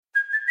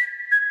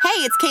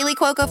Hey, it's Kaylee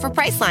Cuoco for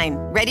Priceline.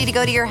 Ready to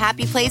go to your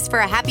happy place for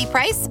a happy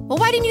price? Well,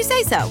 why didn't you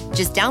say so?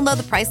 Just download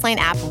the Priceline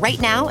app right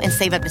now and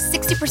save up to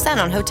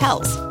 60% on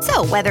hotels.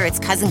 So whether it's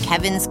Cousin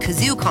Kevin's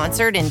Kazoo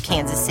Concert in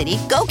Kansas City,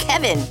 go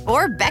Kevin,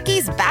 or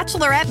Becky's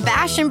Bachelorette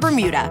Bash in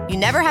Bermuda, you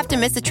never have to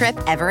miss a trip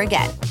ever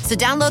again. So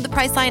download the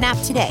Priceline app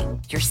today.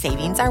 Your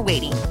savings are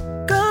waiting.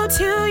 Go to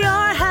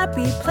your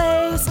happy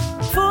place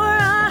for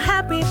a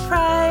happy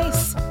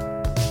price.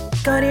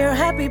 Go to your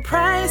happy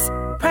price,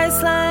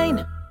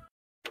 Priceline.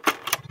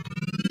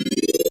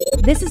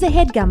 This is a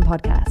HeadGum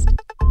podcast.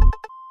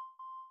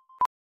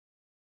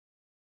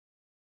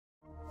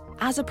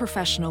 As a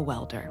professional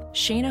welder,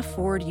 Shayna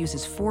Ford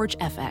uses Forge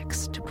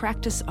FX to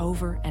practice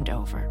over and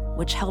over,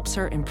 which helps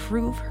her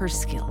improve her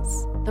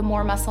skills. The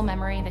more muscle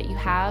memory that you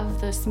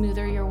have, the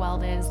smoother your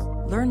weld is.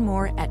 Learn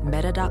more at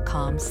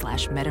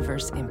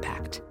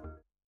meta.com/metaverseimpact.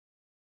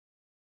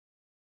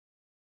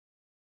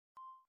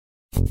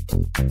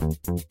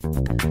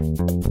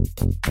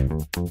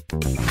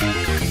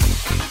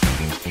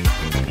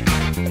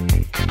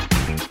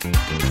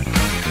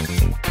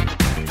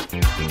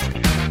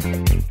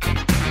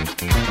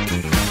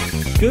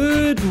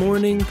 Good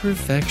morning,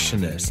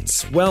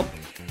 perfectionists. Well,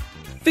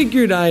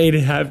 figured I'd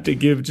have to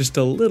give just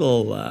a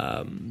little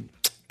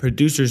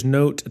producer's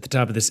note at the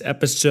top of this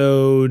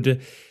episode.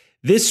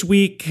 This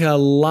week, a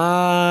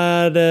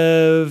lot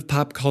of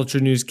pop culture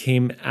news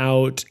came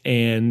out,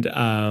 and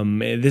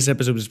this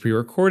episode was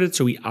pre-recorded,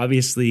 so we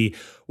obviously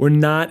were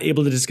not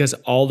able to discuss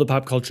all the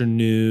pop culture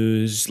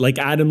news, like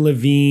Adam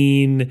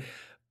Levine.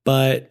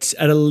 But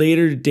at a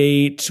later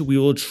date, we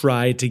will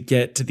try to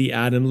get to the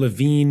Adam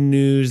Levine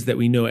news that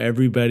we know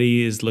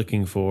everybody is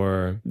looking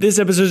for. This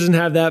episode doesn't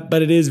have that,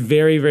 but it is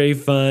very, very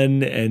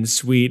fun and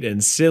sweet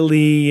and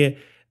silly.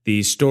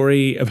 The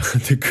story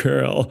about the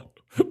girl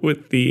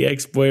with the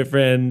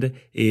ex-boyfriend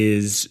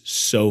is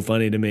so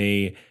funny to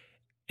me.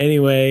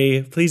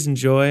 Anyway, please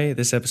enjoy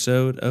this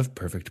episode of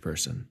Perfect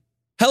Person.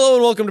 Hello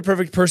and welcome to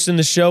Perfect Person,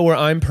 the show where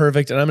I'm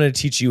perfect and I'm going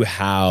to teach you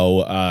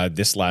how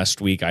this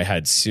last week I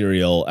had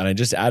cereal and I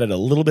just added a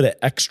little bit of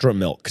extra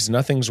milk because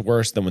nothing's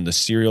worse than when the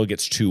cereal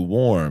gets too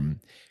warm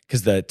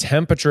because the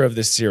temperature of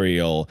the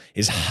cereal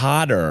is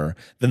hotter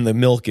than the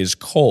milk is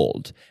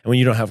cold. And when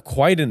you don't have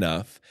quite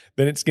enough,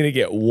 then it's going to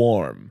get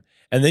warm.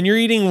 And then you're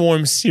eating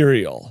warm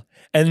cereal.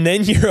 And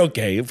then you're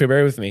okay,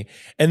 bear with me.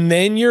 And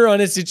then you're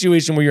on a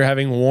situation where you're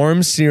having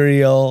warm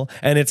cereal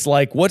and it's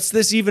like, what's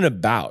this even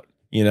about?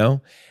 You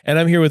know? And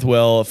I'm here with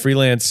Will, a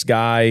freelance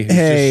guy who's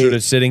just sort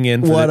of sitting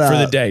in for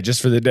the day, just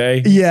for the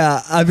day.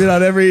 Yeah, I've been on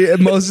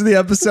most of the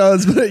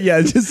episodes, but yeah,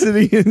 just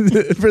sitting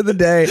in for the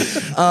day.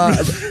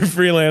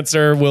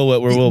 Freelancer,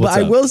 Will, what's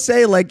I will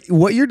say, like,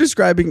 what you're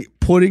describing,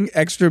 putting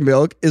extra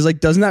milk, is like,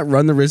 doesn't that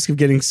run the risk of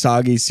getting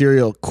soggy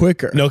cereal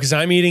quicker? No, because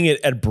I'm eating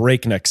it at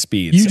breakneck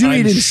speeds. You do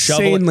eat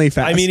insanely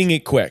fast. I'm eating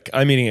it quick.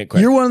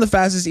 You're one of the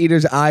fastest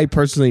eaters I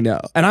personally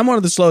know. And I'm one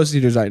of the slowest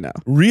eaters I know.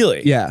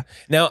 Really? Yeah.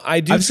 Now,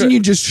 I've seen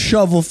you just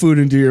shovel food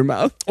into your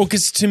mouth. Well,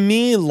 because to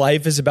me,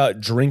 life is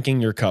about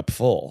drinking your cup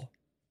full.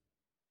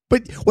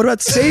 But what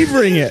about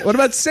savoring it?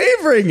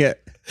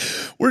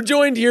 We're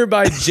joined here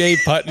by Jay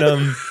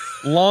Putnam,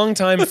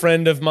 longtime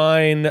friend of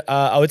mine.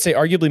 I would say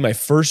arguably my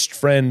first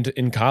friend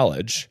in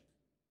college.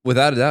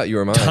 Without a doubt, you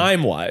were mine.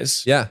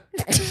 Time-wise. Yeah.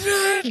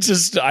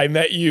 I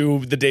met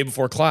you the day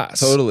before class.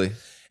 Totally.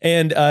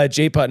 And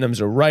Jay Putnam's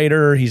a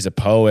writer. He's a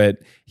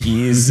poet.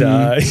 He's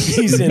an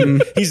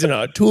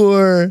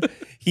auteur.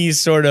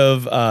 He's sort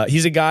of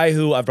he's a guy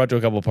who I've brought to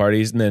a couple of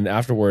parties, and then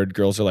afterward,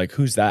 girls are like,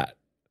 "Who's that?"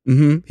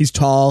 Mm-hmm. He's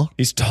tall.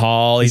 He's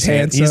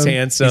handsome. He's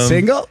handsome. He's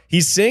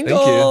single.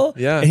 Thank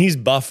you. Yeah. And he's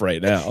buff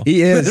right now.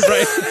 He is.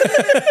 Right.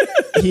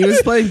 He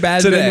was playing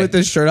badminton with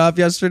his shirt off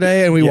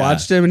yesterday, and we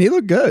watched him, and he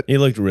looked good. He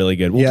looked really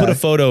good. We'll put a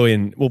photo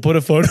in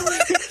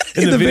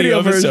the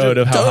video episode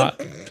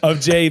of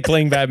Jay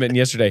playing badminton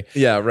yesterday.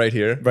 Yeah, right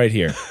here. But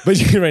you're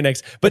right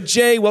next. But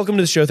Jay, welcome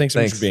to the show. Thanks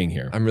so much for being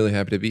here. I'm really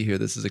happy to be here.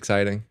 This is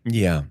exciting.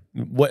 Yeah.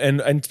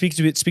 And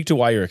speak to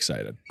why you're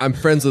excited. I'm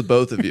friends with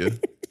both of you.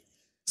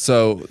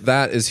 So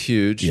that is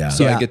huge. Yeah.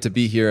 So I get to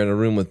be here in a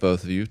room with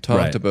both of you,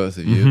 talk to both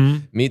of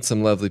you, meet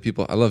some lovely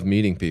people. I love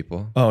meeting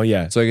people. Oh,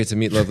 yeah. So I get to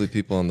meet lovely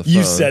people on the phone.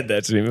 You said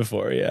that to me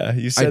before, yeah.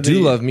 You said I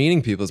do love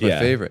meeting people. It's my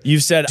favorite.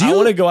 You said, I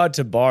want to go out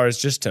to bars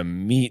just to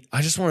meet.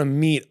 I just want to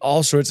meet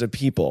all sorts of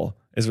people,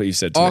 is what you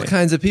said to me. All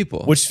kinds of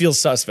people. Which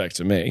feels suspect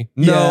to me.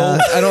 No,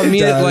 I don't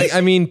mean it like,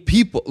 I mean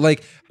people.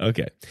 Like,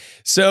 okay.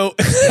 So...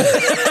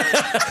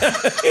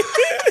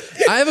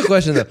 I have a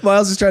question though.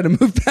 Miles is trying to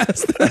move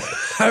past that.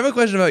 I have a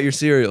question about your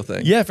cereal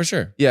thing. Yeah, for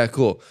sure. Yeah,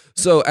 cool.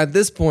 So at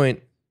this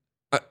point,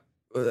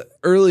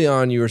 early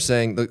on, you were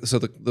saying,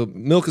 the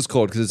milk is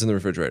cold because it's in the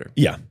refrigerator.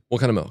 Yeah.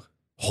 What kind of milk?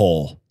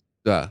 Whole.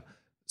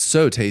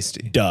 So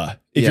tasty. Duh.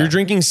 If you're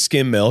drinking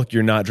skim milk,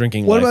 you're not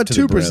drinking What life about to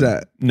the 2%?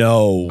 brim.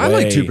 No way. I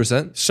like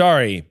 2%.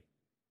 Sorry.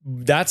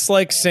 That's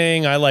like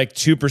saying I like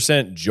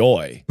 2%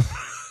 joy.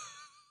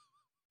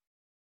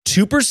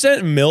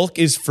 2% milk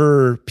is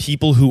for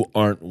people who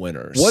aren't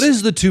winners. What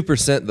is the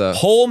 2% though?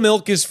 Whole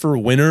milk is for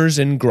winners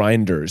and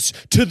grinders.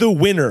 To the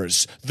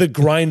winners, the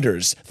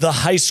grinders, the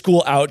high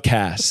school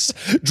outcasts.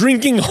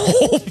 Drinking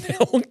whole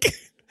milk.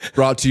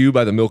 Brought to you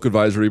by the Milk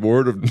Advisory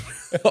Board of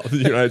the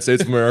United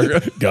States of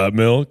America. Got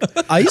milk?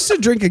 I used to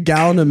drink a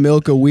gallon of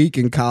milk a week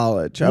in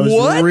college. I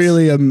was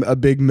really a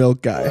big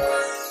milk guy.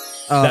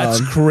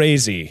 That's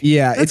crazy.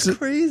 Yeah, That's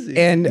crazy.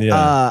 And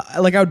I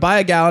would buy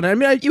a gallon. I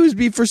mean, it would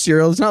be for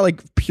cereal. It's not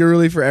like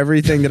purely for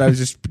everything that I was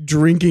just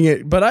drinking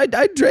it. But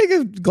I drank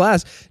a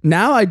glass.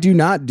 Now I do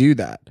not do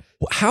that.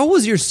 How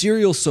was your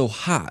cereal so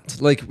hot?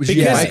 Like, was you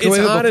Because microwave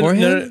it's it hot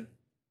beforehand?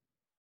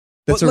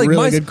 That's But, a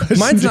really good question.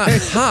 Mine's not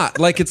hot.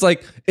 Like it's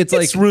like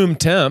room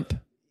temp.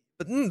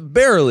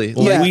 barely.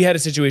 Well, Yeah. we had a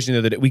situation the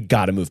other day. We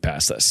got to move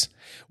past this.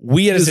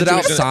 We had Is a it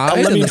situation. outside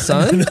Let in me- the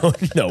sun?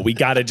 No, we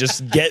got to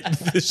just get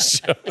the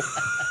show.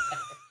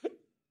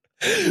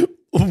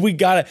 We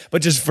got it.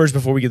 But just first,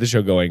 before we get the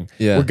show going,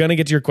 we're going to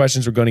get to your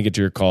questions. We're going to get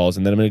to your calls.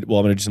 And then I'm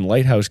going to do some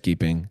light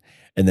housekeeping.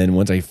 And then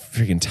once I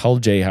freaking tell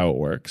Jay how it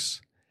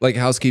works. Like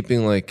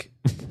housekeeping, like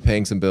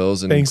paying some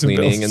bills and Paying some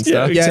cleaning bills. and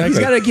stuff. Yeah, Yeah,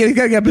 exactly. he's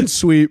got to get up and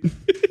sweep.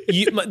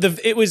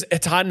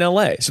 It's hot in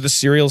LA. So the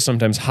cereal's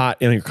sometimes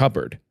hot in your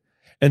cupboard.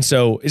 And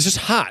so it's just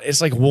hot.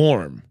 It's like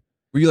warm.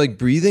 Were you like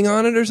breathing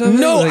on it or something?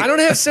 No, Like- I don't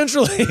have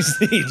central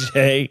AC,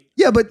 Jay.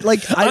 Yeah, but like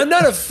I'm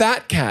not a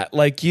fat cat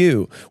like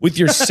you with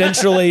your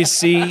central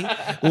AC,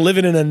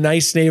 living in a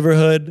nice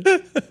neighborhood.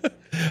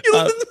 You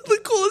live in the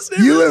coolest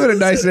you live in a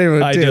nice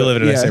neighborhood. I too. do live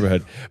in a nice Yeah.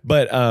 neighborhood.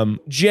 But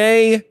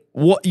Jay,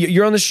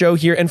 you're on the show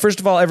here. And first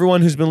of all,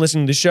 everyone who's been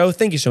listening to the show,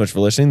 thank you so much for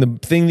listening. The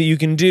thing that you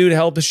can do to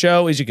help the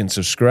show is you can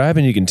subscribe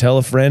and you can tell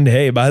a friend,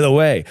 hey, by the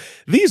way,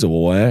 these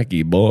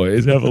wacky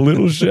boys have a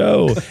little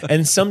show.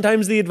 And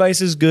sometimes the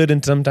advice is good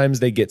and sometimes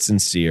they get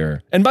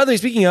sincere. And by the way,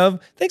 speaking of,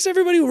 thanks to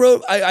everybody who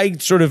wrote. I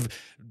sort of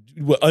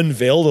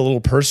unveiled a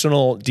little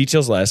personal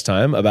details last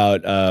time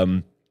about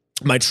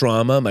my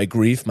trauma, my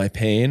grief, my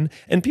pain,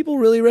 and people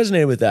really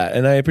resonated with that.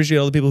 And I appreciate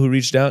all the people who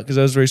reached out because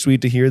that was very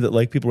sweet to hear that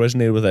like people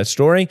resonated with that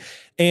story.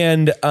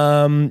 And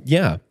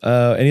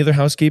any other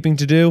housekeeping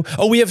to do?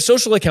 Oh, we have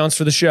social accounts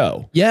for the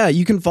show. Yeah,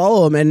 you can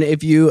follow him, and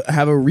if you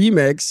have a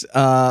remix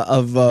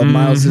of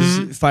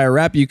Miles's Fire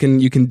Rap, you can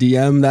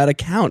DM that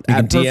account You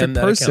at can DM Perfect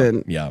that Person.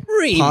 account. Yeah.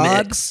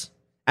 Pod.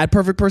 At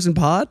Perfect Person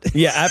Pod.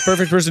 Yeah, at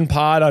Perfect Person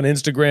Pod on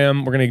Instagram.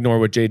 We're going to ignore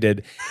what Jay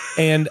did.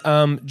 And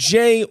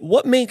Jay,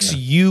 what makes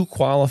you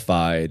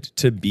qualified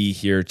to be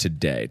here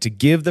today, to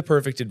give the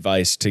perfect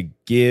advice, to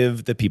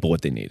give the people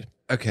what they need?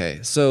 Okay,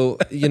 so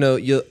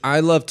I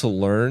love to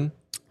learn.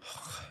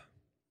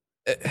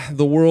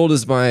 The world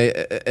is my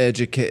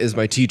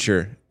my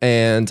teacher,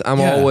 and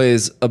I'm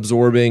always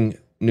absorbing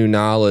new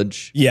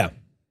knowledge. Yeah.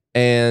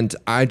 And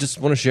I just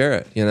want to share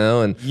it,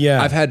 and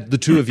Yeah. I've had the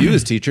two of you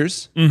as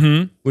teachers,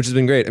 which has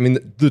been great. I mean,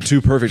 the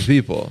two perfect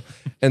people.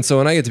 And so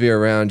when I get to be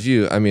around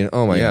you, I mean,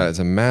 oh my God, it's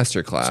a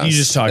master class. You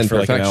just talked in for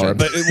like an perfection. hour.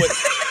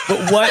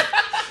 But what?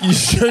 You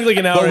talked like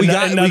an hour. But we and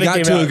got nothing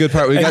to came a out. good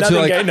part. We And got to nothing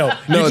like came- no,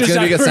 no, you it's just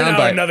gonna be a talked good for an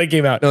hour and soundbite. Nothing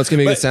came out. No, it's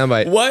gonna be a good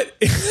soundbite.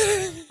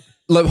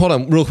 What? Hold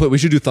on, real quick. We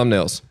should do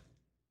thumbnails.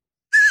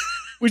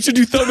 We should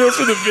do thumbnails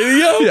for the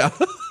video? Yeah.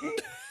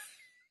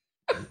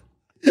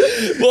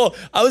 Well,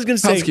 I was going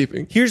to say,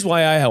 Housekeeping. here's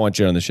why I want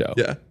you on the show.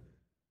 Yeah.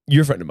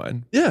 You're a friend of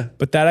mine. Yeah.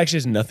 But that actually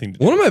has nothing to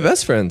do One of my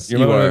best friends. You're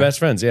one of my best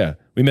friends, yeah.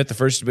 We met the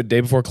first day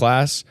before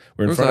class.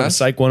 We're in First front of class.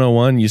 Psych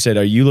 101. You said,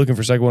 are you looking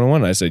for Psych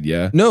 101? I said,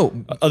 yeah.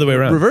 No. Other way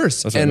around.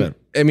 Reverse. That's what I And meant.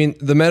 I mean,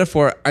 the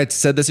metaphor, I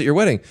said this at your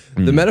wedding.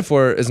 The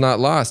metaphor is not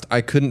lost. I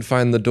couldn't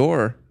find the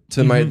door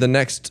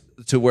to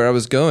to where I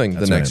was going.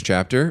 That's the next right.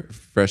 chapter,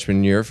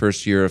 freshman year,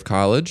 first year of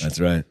college. That's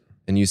right.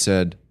 And you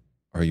said,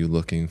 are you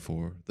looking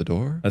for the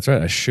door? That's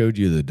right. I showed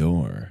you the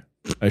door.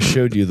 I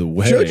showed you the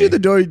way. Showed you the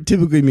door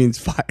typically means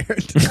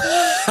fired.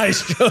 I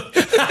showed,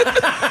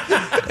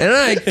 And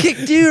I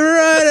kicked you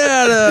right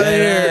out of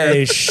here.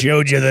 I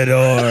showed you the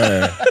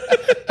door.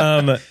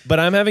 But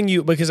I'm having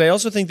you, because I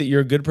also think that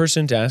you're a good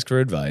person to ask for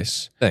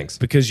advice. Thanks.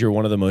 Because you're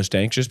one of the most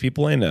anxious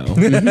people I know.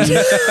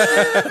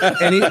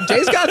 And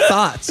Jay's got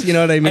thoughts, you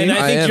know what I mean? And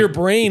I think am. your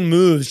brain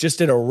moves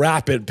just at a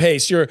rapid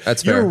pace. You're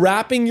That's fair.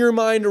 wrapping your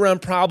mind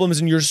around problems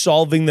and you're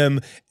solving them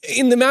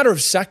in the matter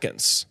of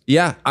seconds.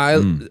 Yeah,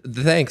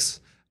 thanks.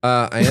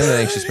 I am an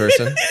anxious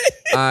person.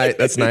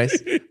 That's nice.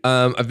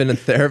 I've been in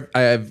therapy.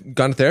 I've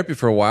gone to therapy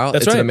for a while.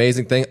 That's it's right. an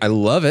amazing thing. I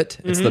love it.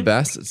 It's the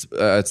best.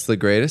 It's the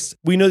greatest.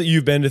 We know that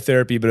you've been to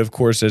therapy, but of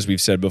course, as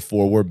we've said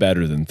before, we're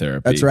better than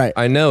therapy. That's right.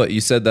 I know it. You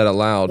said that out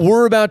loud.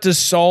 We're about to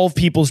solve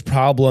people's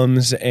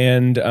problems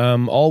and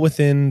all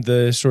within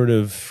the sort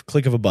of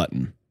click of a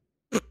button.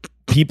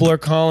 People are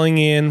calling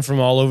in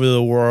from all over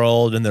the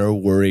world and they're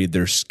worried,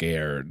 they're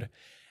scared.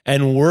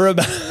 And we're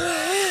about...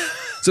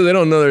 So they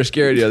don't know they're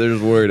scared yet. They're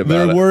just worried about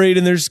They're it. worried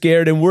and they're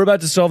scared, and we're about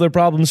to solve their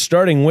problems,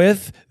 starting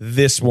with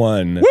this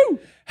one. Woo!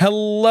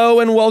 Hello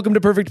and welcome to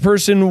Perfect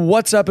Person.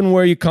 What's up and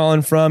where are you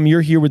calling from?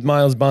 You're here with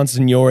Miles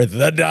Bonsignor,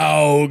 the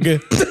dog.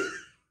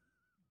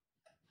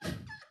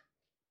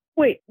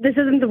 Wait, this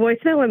isn't the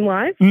voicemail. I'm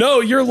live? No,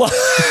 you're live.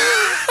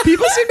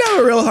 People seem to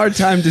have a real hard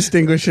time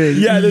distinguishing.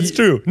 Yeah, that's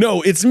true.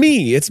 No, it's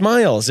me. It's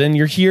Miles. And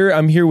you're here.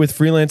 I'm here with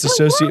freelance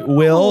associate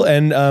Will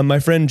and my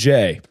friend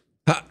Jay.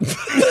 Hi,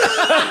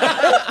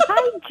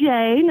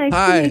 Jay. Nice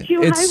Hi. to meet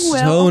you. It's Hi, Will.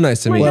 so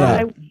nice to meet you.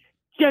 I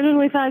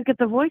genuinely thought I'd get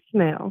the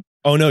voicemail.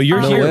 Oh, no,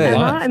 you're No here. way. Emma,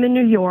 live. I'm in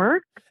New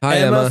York. Hi,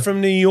 Emma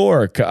from New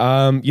York.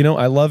 I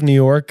love New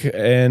York,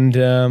 and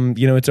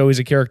it's always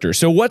a character.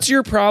 So, what's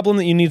your problem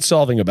that you need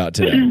solving about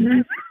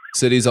today?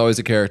 City's always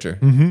a character.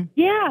 Mm-hmm.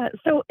 Yeah,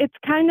 so it's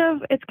kind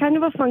of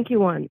a funky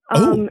one.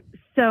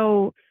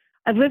 So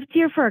I've lived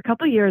here for a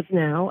couple years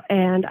now,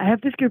 and I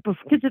have this group of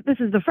kids. This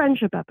is the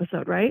friendship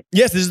episode, right?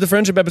 Yes, this is the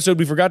friendship episode.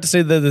 We forgot to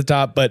say that at the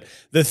top, but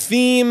the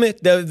theme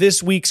of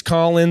this week's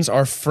call-ins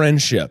are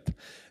friendship.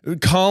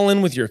 Call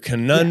in with your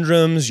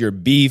conundrums, your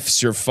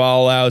beefs, your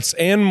fallouts,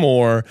 and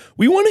more.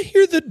 We want to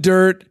hear the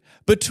dirt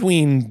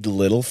between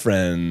little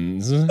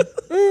friends.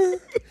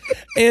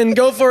 And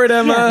go for it,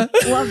 Emma.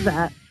 Yeah, love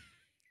that.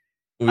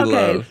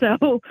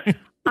 So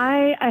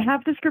I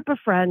have this group of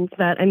friends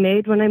that I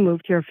made when I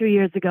moved here a few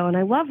years ago, and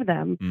I love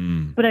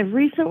them. But I've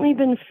recently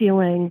been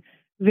feeling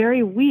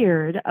very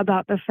weird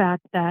about the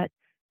fact that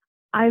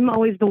I'm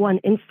always the one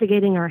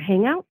instigating our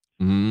hangout.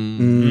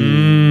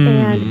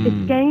 And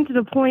it's getting to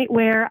the point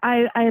where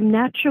I am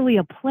naturally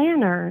a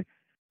planner,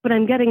 but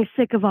I'm getting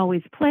sick of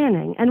always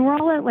planning. And we're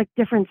all at like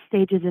different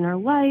stages in our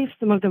life.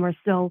 Some of them are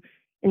still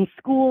in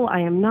school.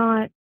 I am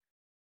not.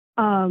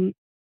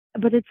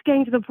 But it's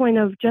getting to the point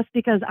of just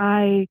because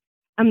I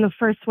am the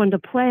first one to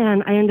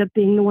plan, I end up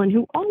being the one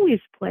who always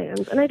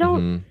plans. And I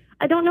don't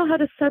know how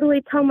to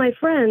subtly tell my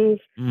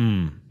friends,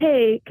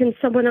 hey, can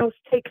someone else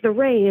take the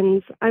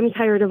reins? I'm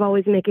tired of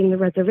always making the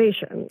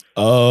reservations.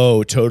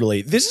 Oh,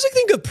 totally. This is, I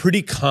think, a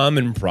pretty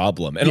common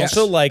problem. And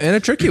also, like... And a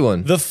tricky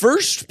one. The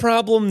first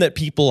problem that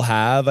people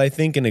have, I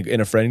think, in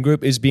a friend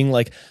group is being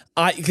like...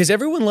 Because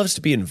everyone loves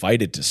to be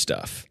invited to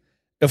stuff.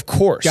 Of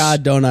course.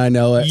 God, don't I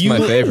know it. It's my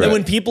favorite. And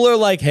when people are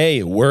like,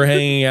 hey, we're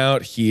hanging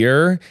out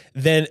here,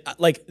 then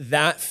like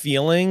that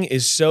feeling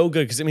is so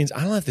good because it means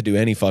I don't have to do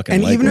any fucking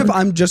And even legwork. if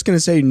I'm just going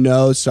to say,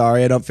 no,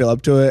 sorry, I don't feel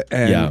up to it,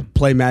 and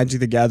play Magic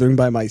the Gathering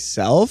by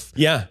myself,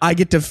 I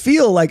get to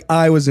feel like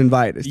I was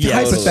invited.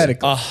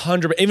 Hypothetically.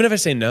 100%. Even if I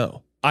say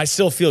no, I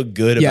still feel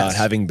good about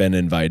having been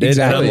invited.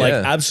 Exactly. And I'm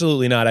like,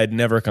 absolutely not. I'd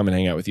never come and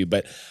hang out with you,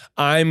 but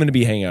I'm going to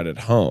be hanging out at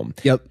home.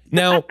 Yep.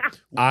 Now,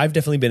 I've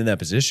definitely been in that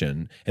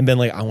position and been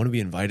like, I want to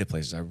be invited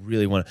places. I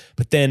really want to.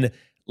 But then,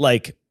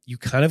 like, you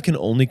kind of can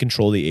only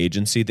control the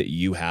agency that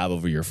you have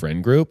over your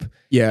friend group.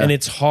 Yeah. And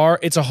it's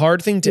hard. It's a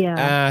hard thing to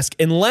ask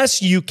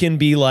unless you can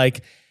be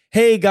like,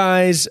 hey,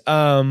 guys,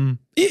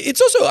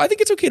 it's also, I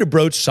think it's okay to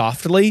broach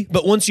softly,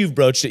 but once you've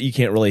broached it, you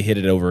can't really hit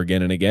it over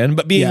again and again.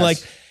 But being like,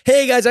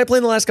 hey, guys, I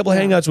planned the last couple of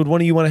hangouts. Would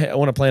one of you want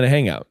to plan a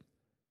hangout?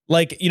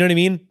 Like, you know what I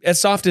mean?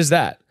 As soft as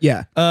that.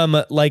 Yeah.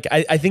 Like,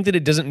 I think that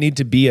it doesn't need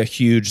to be a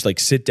huge, like,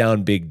 sit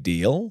down big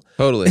deal.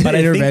 Totally. But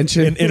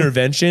Intervention. An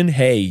intervention.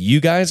 Hey,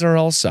 you guys are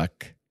all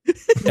suck.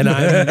 And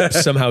I'm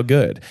somehow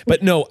good.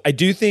 But no, I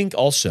do think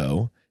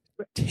also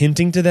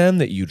hinting to them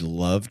that you'd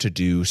love to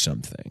do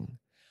something.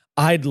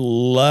 I'd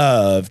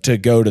love to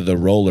go to the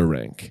roller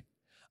rink.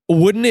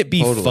 Wouldn't it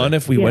be fun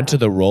if we went to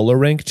the roller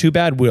rink? Too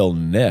bad we'll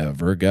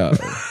never go.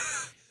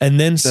 And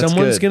then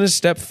someone's going to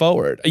step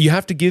forward. You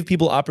have to give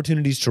people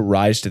opportunities to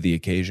rise to the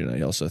occasion,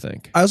 I also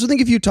think. I also think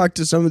if you talk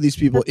to some of these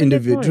people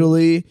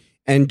individually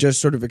and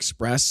just sort of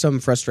express some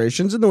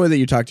frustrations in the way that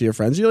you talk to your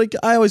friends, you're like,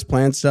 I always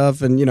plan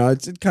stuff and,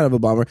 it's kind of a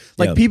bummer.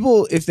 Like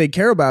people, if they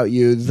care about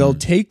you, they'll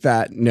take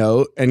that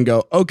note and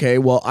go, okay,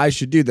 well, I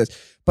should do this.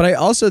 But I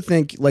also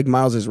think, like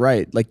Miles is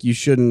right, like you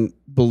shouldn't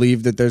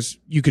believe that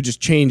you could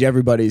just change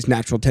everybody's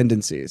natural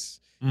tendencies.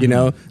 You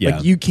know,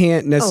 like you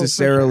can't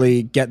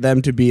necessarily get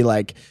them to be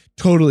like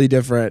totally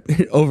different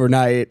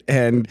overnight,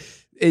 and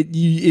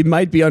it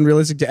might be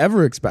unrealistic to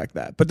ever expect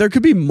that. But there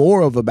could be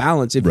more of a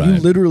balance if you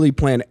literally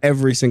plan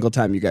every single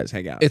time you guys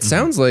hang out. It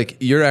sounds like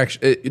you're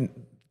actually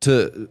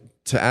to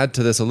add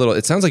to this a little.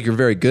 It sounds like you're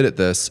very good at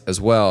this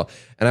as well,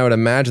 and I would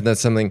imagine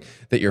that's something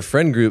that your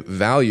friend group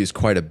values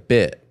quite a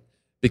bit.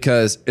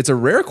 Because it's a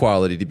rare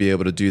quality to be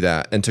able to do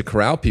that and to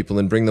corral people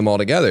and bring them all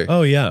together.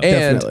 Oh, yeah.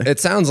 And definitely. It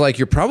sounds like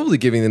you're probably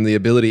giving them the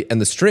ability and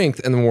the strength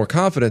and the more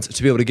confidence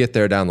to be able to get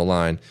there down the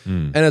line.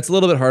 And it's a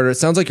little bit harder. It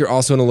sounds like you're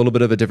also in a little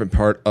bit of a different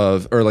part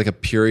of, or like a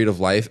period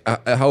of life,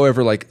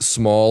 however like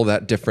small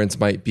that difference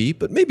might be,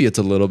 but maybe it's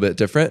a little bit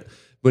different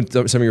with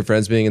some of your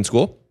friends being in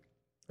school.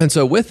 And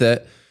so with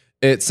it,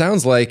 it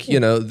sounds like,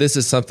 this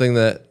is something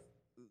that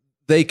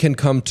they can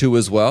come to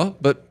as well.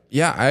 But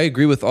yeah, I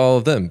agree with all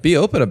of them. Be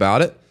open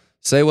about it.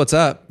 Say what's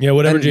up. Yeah,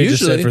 whatever Jay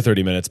just said for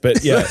 30 minutes.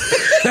 But yeah.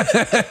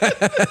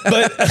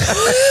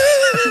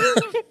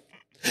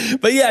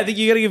 but yeah, I think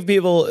you got to give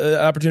people an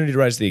opportunity to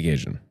rise to the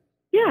occasion.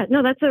 Yeah,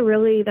 no, that's a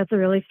really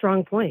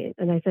strong point.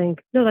 And I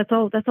think, no, that's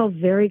all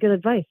very good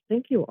advice.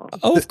 Thank you all.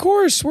 Oh, of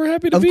course. We're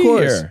happy to be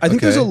here. I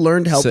think there's a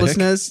learned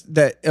helplessness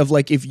that of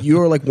like, if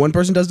you're like one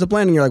person does the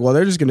planning, you're like, well,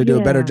 they're just going to do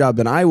a better job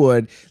than I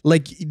would.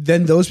 Like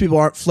then those people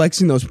aren't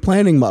flexing those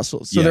planning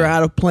muscles. So they're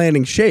out of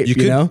planning shape, you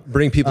could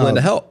bring people in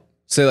to help.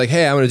 Say like,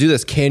 hey, I'm going to do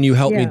this. Can you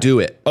help me do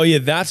it? Oh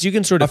yeah, you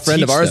can sort of a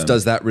friend of ours them.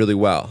 does that really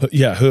well.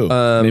 Yeah, who?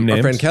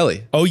 Our friend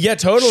Kelly. Oh yeah,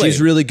 totally. She's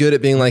really good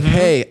at being like,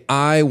 hey,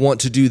 I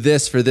want to do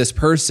this for this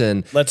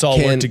person. Let's all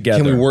work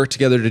together. Can we work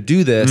together to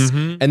do this?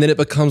 And then it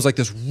becomes like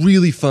this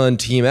really fun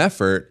team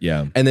effort.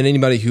 Yeah. And then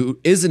anybody who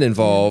isn't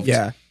involved,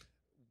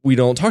 we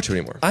don't talk to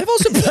anymore. I've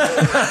also found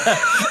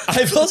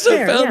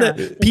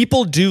that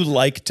people do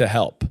like to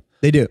help.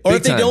 They do. Or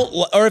if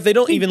they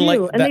don't even like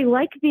and they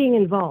like being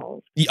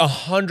involved.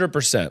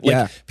 100%.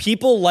 Like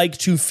people like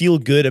to feel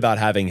good about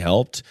having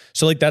helped.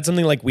 So like that's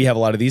something like we have a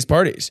lot of these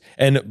parties,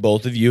 and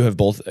both of you have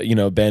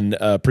been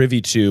privy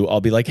to. I'll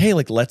be like, hey,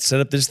 like let's set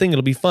up this thing.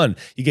 It'll be fun.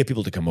 You get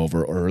people to come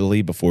over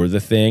early before the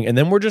thing, and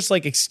then we're just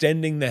like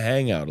extending the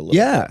hangout a little.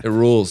 Yeah, bit. It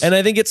rules. And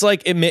I think it's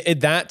like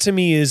that to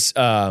me is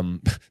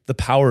the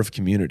power of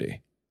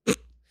community,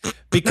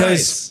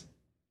 because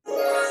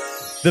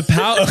the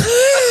power.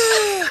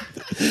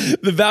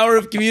 The power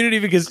of community,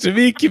 because to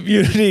me,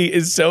 community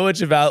is so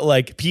much about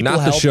like people.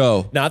 Not the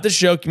show. Not the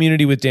show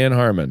Community with Dan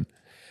Harmon.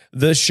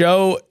 The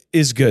show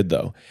is good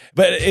though,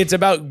 but it's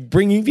about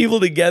bringing people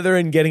together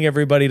and getting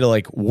everybody to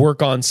like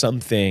work on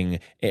something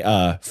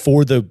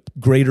for the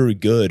greater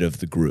good of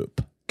the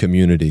group.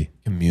 Community.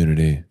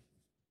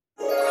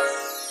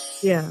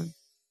 Yeah.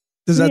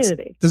 Does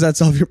that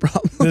solve your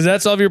problem? Does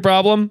that solve your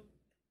problem?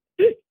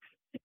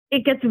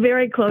 It gets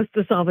very close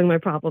to solving my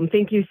problem.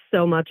 Thank you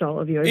so much,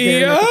 all of you. I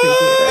very much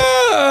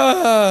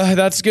appreciate it.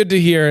 That's good to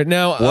hear.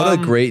 Now, what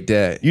a great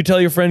day. You tell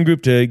your friend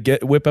group to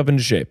whip up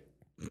into shape.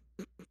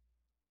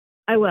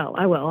 I will.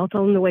 I'll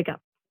tell them to wake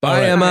up.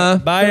 Bye,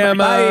 Emma. Bye, Emma.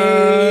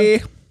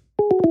 Bye.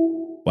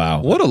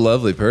 Wow. What a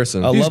lovely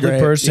person. A lovely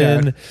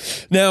person. Yeah.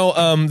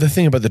 Now, the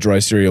thing about the dry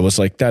cereal was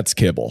like, that's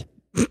kibble.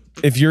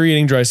 If you're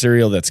eating dry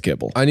cereal, that's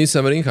kibble. I knew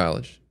somebody in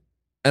college.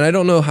 And I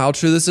don't know how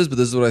true this is, but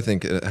this is what I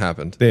think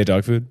happened. They had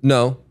dog food?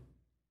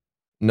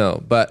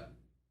 No, but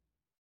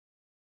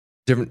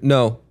different.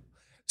 No.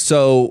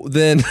 So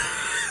then I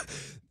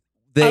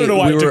don't know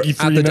why it took you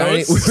 3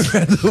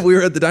 notes. We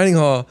were at the dining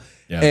hall,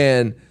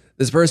 and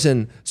this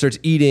person starts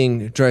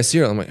eating dry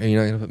cereal. I'm like, are you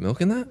not going to put milk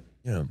in that?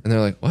 Yeah. And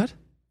they're like, what?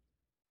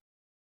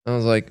 I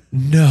was like,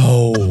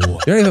 no. You're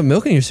not going to put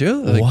milk in your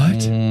cereal? They're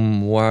what?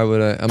 Like, why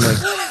would I? I'm like,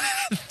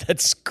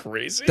 that's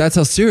crazy. That's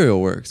how cereal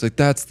works. Like,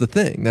 that's the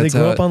thing. That's they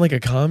grow up on like a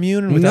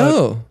commune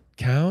without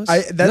cows?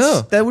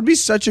 That would be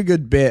such a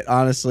good bit,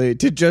 honestly,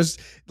 to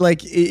just like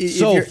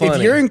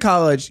if you're in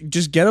college,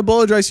 just get a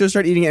bowl of dry cereal,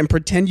 start eating it, and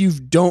pretend you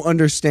don't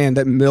understand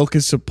that milk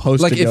is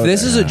supposed like to go if this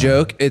there. is a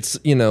joke, it's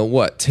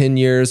 10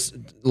 years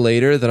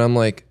later that I'm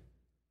like,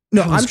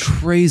 no, I'm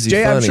crazy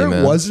Jay, funny, I'm sure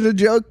man. it wasn't a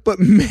joke, but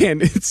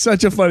man, it's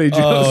such a funny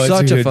joke. Oh,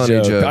 such a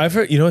funny joke. I've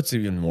heard, what's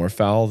even more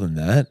foul than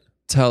that?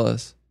 Tell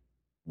us.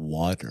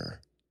 Water.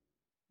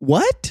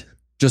 What?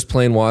 Just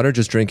plain water?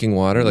 Just drinking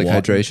water, like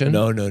hydration?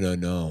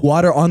 No.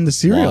 Water on the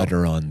cereal.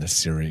 Water on the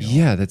cereal.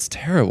 Yeah, that's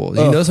terrible.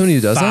 You know somebody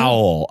who does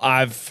foul.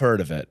 I've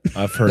heard of it.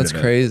 That's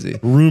crazy.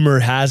 Rumor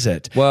has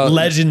it. Well,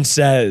 legend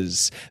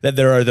says that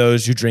there are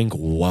those who drink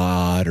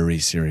watery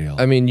cereal.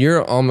 I mean,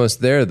 you're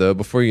almost there though.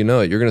 Before you know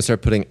it, you're going to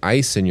start putting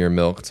ice in your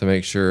milk to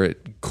make sure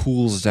it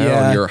cools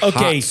down your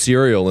hot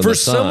cereal in the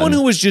sun. For someone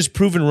who was just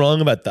proven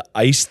wrong about the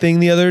ice thing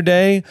the other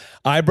day,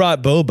 I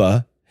brought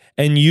boba.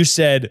 And you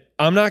said,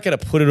 I'm not going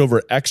to put it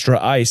over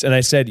extra ice. And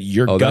I said,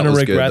 you're going to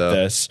regret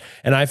this.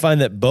 And I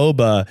find that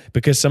boba,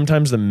 because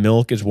sometimes the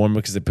milk is warm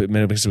because they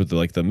mix it with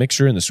the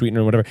mixture and the sweetener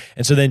and whatever.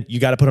 And so then you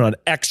got to put it on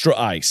extra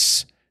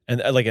ice and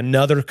like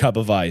another cup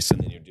of ice.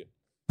 And then you do.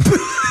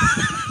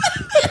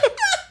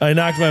 I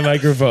knocked my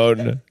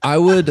microphone.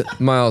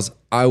 Miles,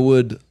 I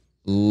would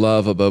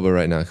love a boba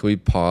right now. Can we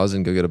pause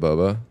and go get a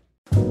boba?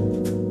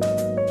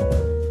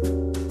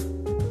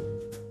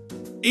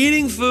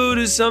 Eating food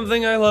is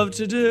something I love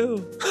to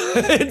do.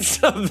 It's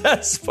the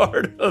best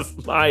part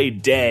of my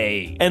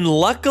day. And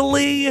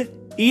luckily,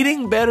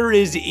 eating better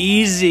is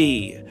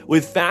easy.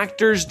 With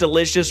Factor's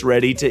delicious,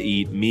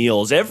 ready-to-eat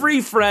meals.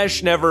 Every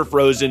fresh, never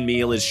frozen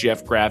meal is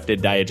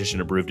chef-crafted,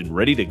 dietitian-approved, and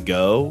ready to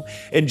go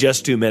in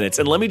just 2 minutes.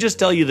 And let me just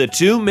tell you, the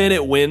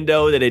 2-minute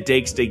window that it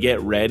takes to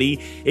get ready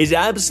is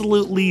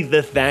absolutely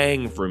the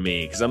thing for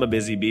me, because I'm a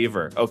busy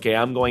beaver. Okay,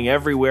 I'm going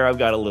everywhere. I've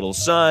got a little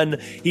son.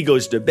 He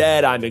goes to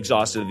bed. I'm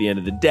exhausted at the end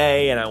of the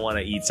day, and I want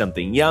to eat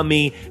something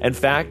yummy. And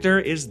Factor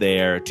is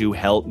there to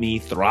help me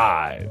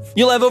thrive.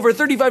 You'll have over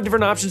 35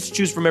 different options to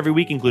choose from every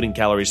week, including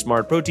Calorie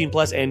Smart, Protein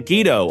Plus, and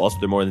Keto. Also,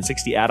 there are more than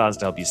 60 add-ons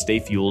to help you stay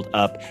fueled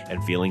up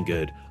and feeling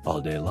good all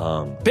day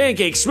long.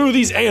 Pancakes,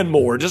 smoothies, and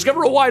more.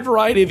 Discover a wide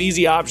variety of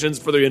easy options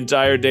for the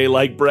entire day,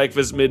 like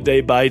breakfast, midday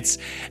bites,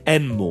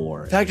 and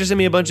more. Factor sent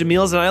me a bunch of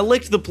meals, and I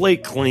licked the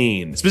plate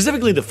clean.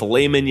 Specifically, the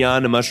filet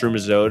mignon and mushroom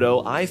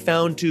risotto I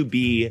found to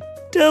be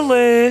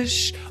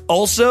delish.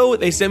 Also,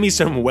 they sent me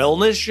some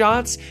wellness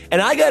shots,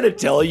 and I gotta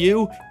tell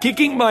you,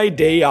 kicking my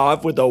day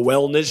off with a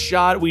wellness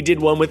shot, we did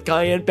one with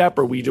cayenne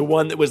pepper. We did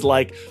one that was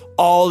like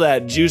all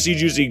that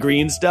juicy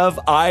green stuff.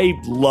 I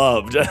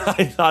loved.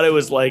 I thought it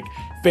was like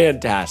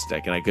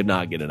fantastic, and I could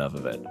not get enough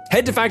of it.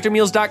 Head to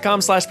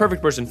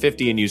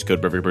factormeals.com/perfectperson50 and use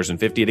code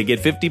perfectperson50 to get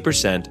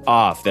 50%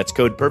 off. That's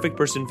code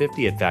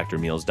perfectperson50 at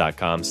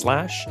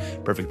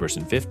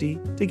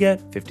factormeals.com/perfectperson50 to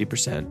get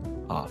 50%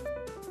 off.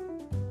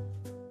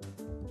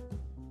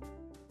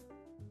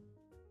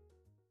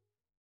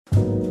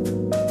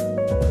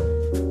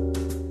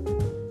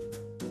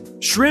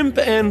 Shrimp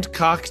and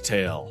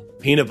cocktail,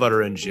 peanut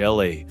butter and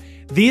jelly.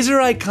 These are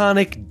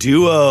iconic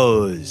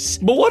duos.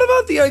 But what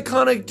about the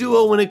iconic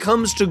duo when it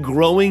comes to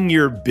growing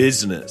your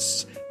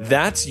business?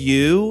 That's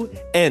you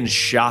and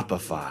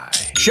Shopify.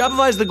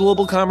 Shopify is the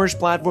global commerce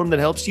platform that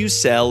helps you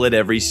sell at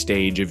every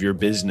stage of your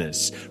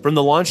business. From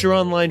the launch your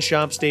online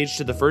shop stage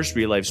to the first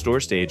real life store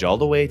stage, all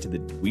the way to the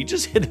we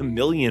just hit 1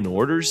 million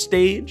orders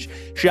stage,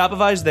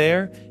 Shopify's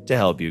there to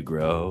help you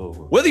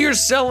grow. Whether you're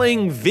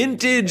selling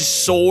vintage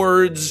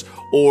swords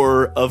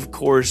or, of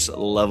course,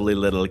 lovely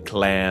little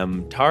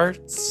clam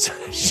tarts,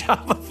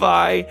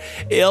 Shopify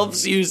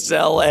helps you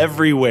sell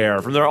everywhere.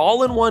 From their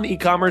all-in-one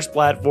e-commerce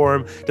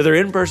platform to their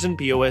in-person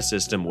POS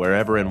system,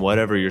 wherever and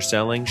whatever you're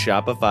selling,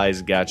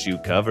 Shopify's got you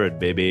covered,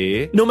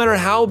 baby. No matter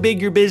how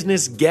big your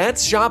business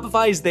gets,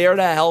 Shopify's there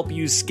to help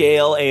you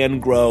scale and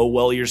grow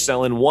while you're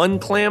selling one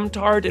clam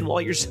tart and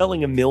while you're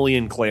selling 1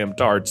 million clam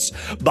tarts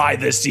by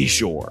the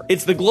seashore.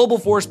 It's the global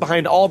force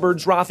behind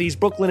Allbirds, Rothy's,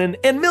 Brooklinen,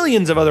 and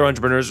millions of other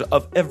entrepreneurs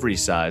of every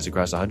size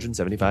across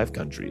 175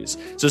 countries.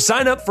 So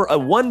sign up for a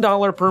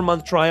 $1 per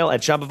month trial at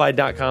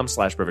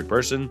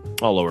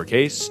shopify.com/perfectperson, all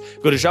lowercase.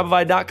 Go to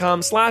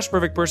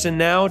shopify.com/perfectperson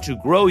now to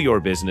grow your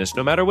business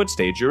no matter what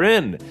stage you're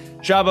in.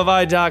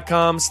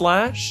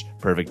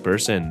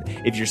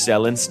 Shopify.com/perfectperson. If you're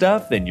selling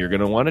stuff, then you're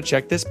going to want to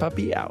check this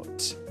puppy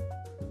out.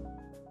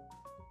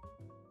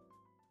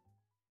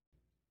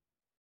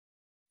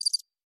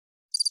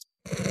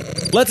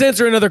 Let's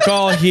answer another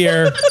call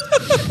here.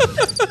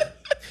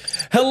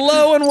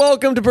 Hello and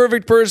welcome to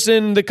Perfect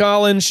Person, the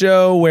call-in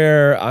show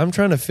where I'm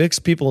trying to fix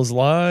people's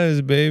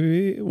lives,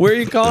 baby. Where are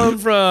you calling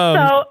from?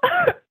 So,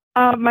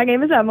 my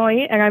name is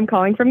Emily, and I'm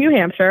calling from New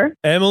Hampshire.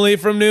 Emily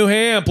from New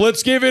Hamp.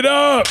 Let's give it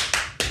up.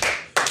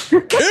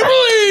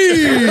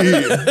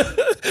 Emily!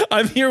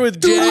 I'm here with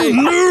Jay.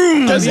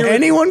 Does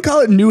anyone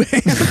call it New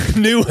Hamp?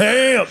 New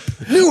Hamp.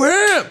 New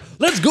Hamp.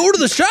 Let's go to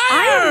the Shire.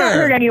 I have not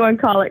heard anyone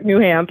call it New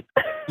Hamp.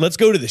 Let's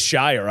go to the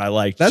Shire. I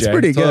like That's Jay.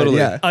 pretty good. Totally.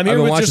 Yeah. I'm here I've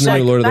been with watching just the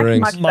like new Lord of the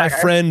Rings. much my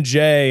better. friend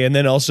Jay, and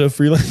then also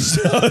freelance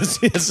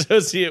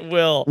associate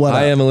Will. What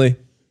Hi, up? Emily.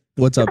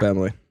 What's up,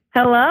 Emily?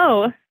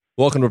 Hello.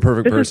 Welcome to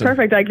Perfect This Person. is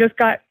perfect. I just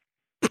got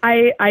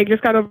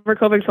over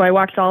COVID, so I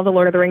watched all the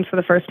Lord of the Rings for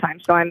the first time.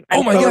 So I'm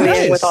Oh my totally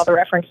gosh. in with all the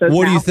references.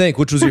 What do now. you think?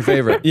 Which was your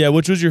favorite? Yeah,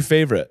 which was your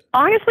favorite?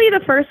 Honestly, the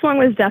first one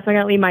was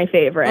definitely my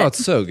favorite. Oh,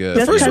 it's so good.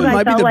 The Just first because one I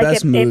might be felt the like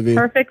best it movie.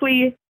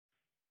 perfectly.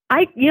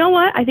 You know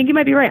what? I think you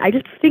might be right. I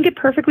just think it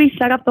perfectly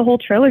set up the whole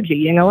trilogy.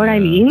 You know what I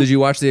mean? Did you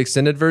watch the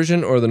extended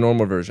version or the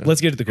normal version? Let's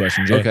get to the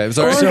question, Jay. Okay,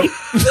 sorry. Well,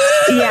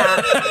 So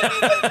Yeah.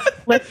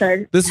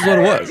 Listen. this is what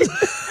it was.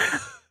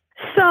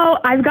 So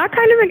I've got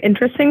kind of an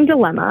interesting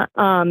dilemma.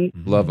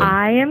 Love them.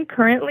 I am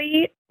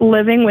currently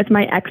living with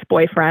my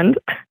ex-boyfriend.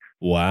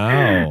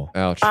 Wow.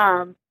 Ouch.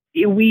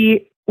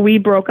 We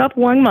broke up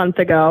 1 month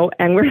ago,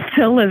 and we're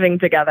still living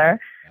together.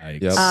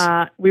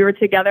 Yep. We were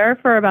together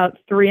for about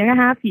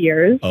 3.5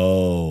 years,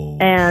 Oh.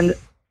 and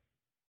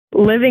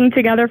living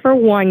together for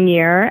 1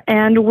 year,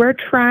 and we're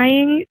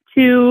trying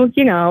to,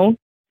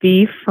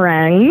 be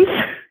friends.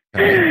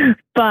 Okay.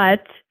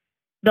 But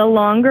the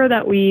longer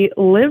that we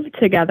live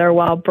together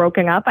while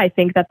broken up, I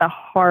think that the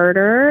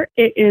harder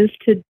it is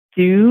to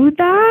do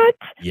that.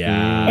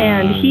 Yeah.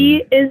 And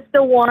he's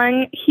the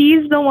one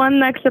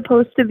that's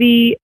supposed to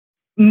be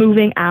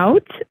moving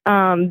out.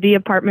 The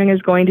apartment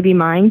is going to be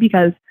mine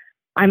because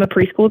I'm a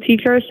preschool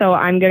teacher, so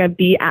I'm going to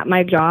be at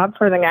my job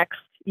for the next,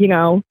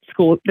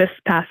 this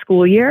past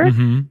school year.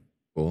 Mm-hmm.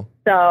 Cool.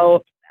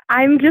 So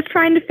I'm just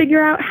trying to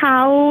figure out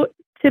how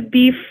to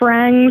be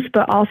friends,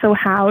 but also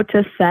how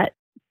to set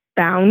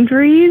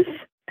boundaries.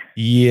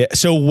 Yeah.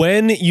 So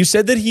when you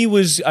said that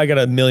I got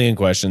a million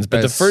questions,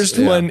 but the first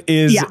one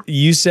is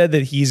you said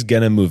that he's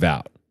going to move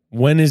out.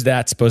 When is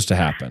that supposed to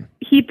happen?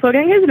 He put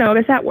in his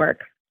notice at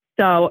work.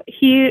 So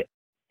his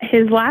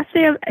last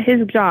day of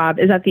his job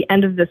is at the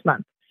end of this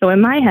month. So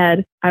in my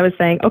head, I was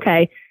saying,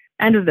 okay,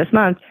 end of this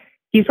month,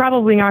 he's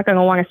probably not going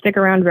to want to stick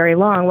around very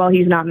long while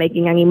he's not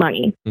making any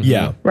money. Mm-hmm.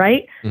 Yeah.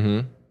 Right?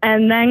 Mm-hmm.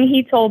 And then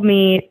he told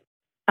me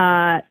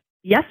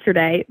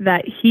yesterday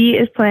that he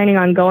is planning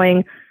on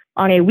going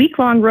on a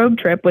week-long road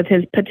trip with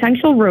his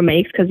potential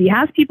roommates because he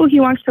has people he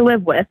wants to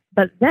live with.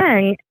 But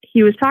then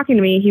he was talking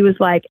to me. He was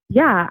like,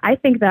 yeah, I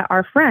think that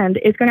our friend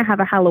is going to have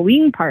a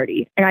Halloween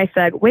party. And I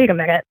said, wait a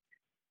minute.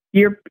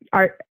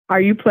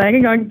 Are you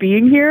planning on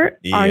being here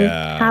on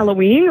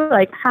Halloween?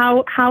 Like,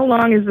 how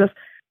long is this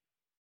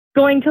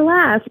going to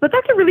last? But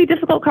that's a really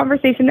difficult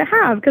conversation to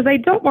have because I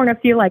don't want to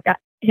feel like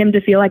him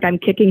to feel like I'm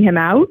kicking him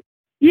out.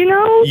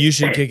 You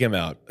should kick him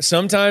out.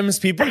 Sometimes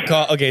people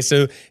call. Okay,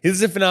 so this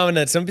is a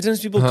phenomenon. Sometimes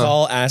people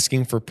call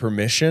asking for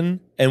permission,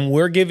 and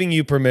we're giving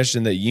you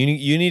permission that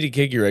you need to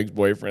kick your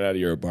ex-boyfriend out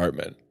of your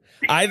apartment.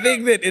 I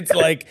think that it's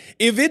like,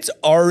 if it's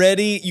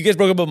already, you guys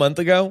broke up a month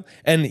ago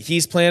and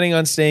he's planning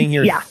on staying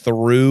here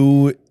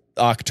through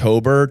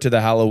October to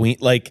the Halloween,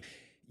 like,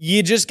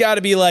 you just got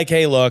to be like,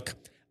 hey, look,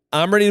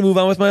 I'm ready to move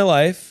on with my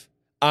life.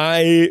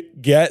 I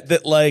get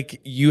that, like,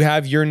 you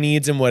have your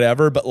needs and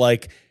whatever, but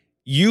like,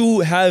 you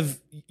have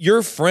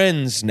your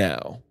friends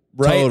now,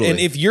 right? Totally. And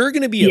if you're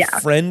going to be a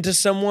friend to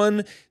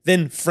someone,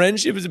 then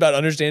friendship is about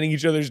understanding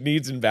each other's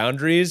needs and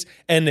boundaries.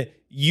 And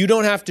you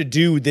don't have to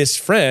do this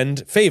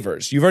friend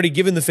favors. You've already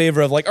given the favor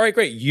of like, all right,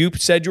 great. You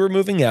said you were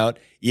moving out.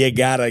 You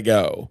gotta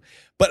go.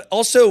 But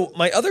also,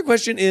 my other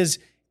question is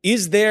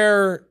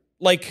there,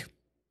 like,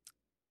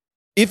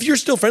 if you're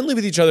still friendly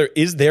with each other,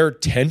 is there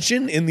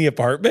tension in the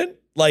apartment?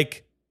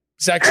 Like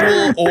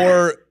sexual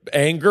or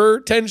anger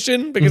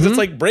tension? Because it's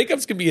like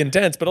breakups can be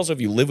intense, but also if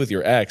you live with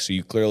your ex who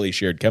you clearly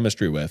shared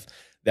chemistry with,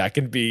 that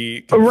can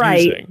be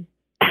confusing.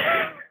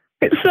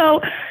 Right. So,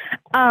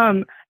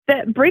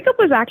 the breakup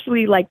was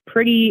actually like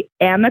pretty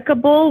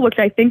amicable, which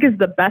I think is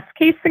the best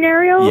case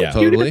scenario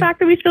due to the fact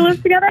that we still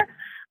live together.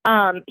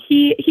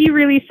 He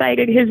really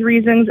cited his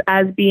reasons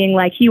as being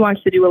like he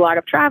wants to do a lot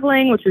of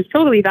traveling, which is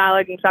totally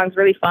valid and sounds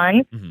really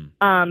fun.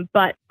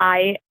 But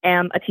I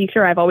am a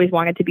teacher. I've always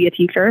wanted to be a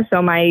teacher.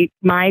 So my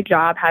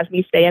job has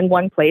me stay in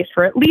one place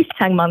for at least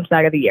 10 months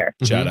out of the year.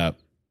 Shut up.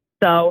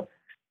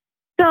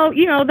 So,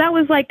 you know, that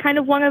was like kind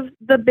of one of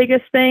the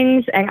biggest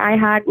things. And I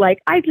had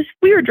like,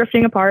 we were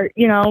drifting apart,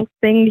 you know,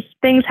 things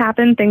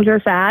happen, things are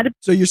sad.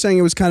 So you're saying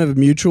it was kind of a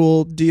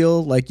mutual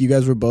deal? Like you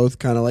guys were both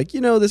kind of like, you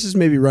know, this has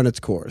maybe run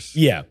its course.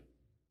 Yeah.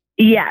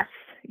 Yes.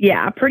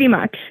 Yeah, pretty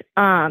much.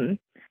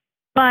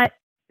 But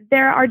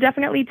there are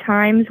definitely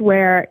times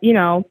where, you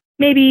know,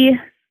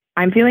 maybe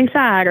I'm feeling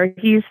sad or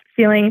he's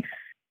feeling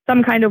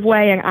some kind of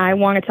way and I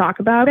want to talk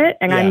about it.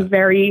 And I'm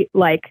very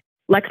like,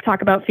 let's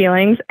talk about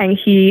feelings. And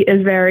he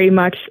is very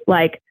much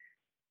like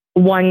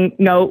one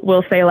note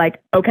will say like,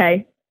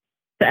 okay,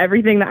 to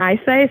everything that I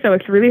say. So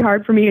it's really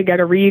hard for me to get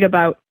a read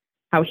about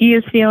how he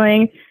is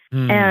feeling.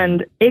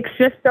 And it's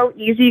just so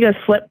easy to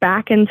slip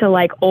back into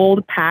like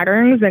old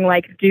patterns and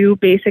like do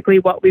basically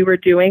what we were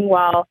doing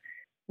while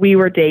we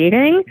were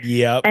dating.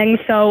 Yep. And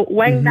so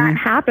when that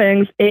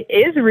happens, it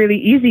is really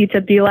easy to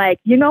be like,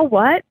 you know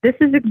what, this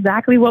is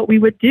exactly what we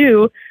would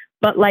do.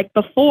 But like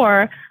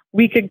before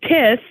we could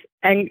kiss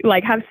and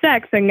like have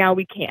sex and now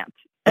we can't.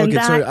 And okay,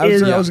 that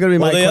so I was going to be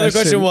my the other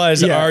question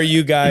was, are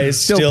you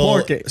guys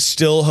porking?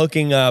 still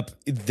hooking up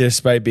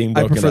despite being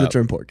broken up? I prefer the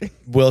term porking.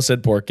 Will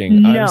said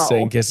porking. No. I'm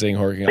saying kissing,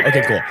 hooking up.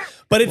 Okay, cool.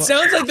 But it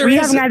sounds like we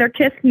have neither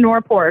kissed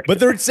nor porked.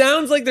 But it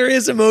sounds like there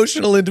is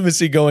emotional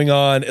intimacy going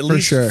on, at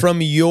least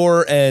from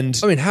your end.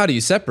 I mean, how do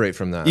you separate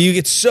from that?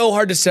 It's so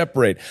hard to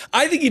separate.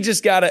 I think you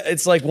just gotta,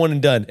 it's like one and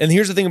done. And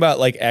here's the thing about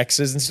like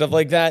exes and stuff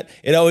like that.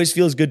 It always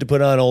feels good to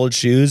put on old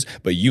shoes,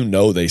 but you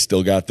know they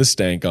still got the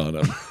stank on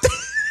them.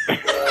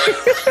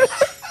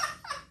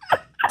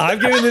 I've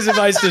given this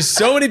advice to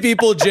so many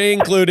people, Jay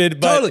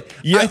included, but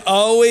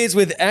always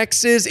with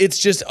exes, it's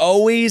just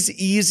always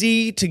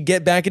easy to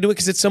get back into it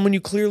because it's someone you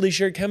clearly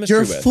shared chemistry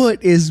with. Your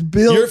foot is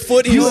built. Your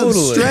foot is you have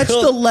stretched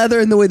the leather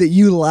in the way that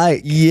you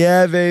like.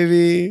 Yeah,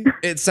 baby.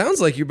 It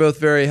sounds like you're both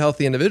very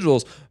healthy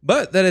individuals,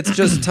 but that it's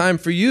just time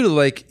for you to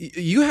like,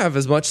 you have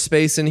as much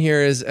space in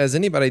here as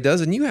anybody does,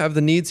 and you have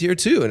the needs here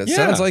too. And it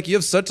sounds like you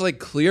have such like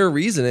clear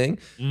reasoning.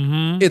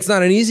 It's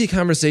not an easy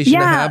conversation to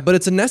have, but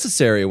it's a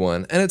necessary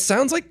one. And it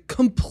sounds like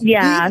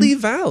completely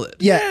valid.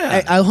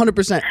 Yeah, I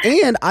 100%.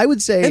 And I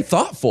would say, and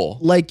thoughtful.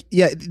 Like,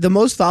 the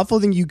most thoughtful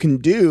thing you can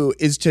do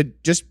is to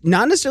just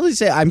not necessarily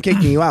say, I'm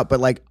kicking you out, but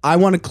like, I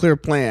want a clear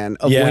plan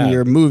of when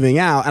you're moving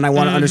out. And I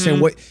want to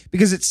understand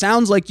because it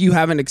sounds like you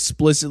haven't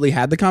explicitly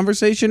had the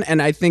conversation.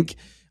 And I think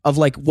of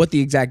like what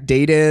the exact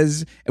date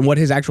is and what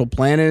his actual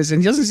plan is.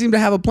 And he doesn't seem to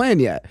have a plan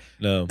yet.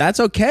 No. That's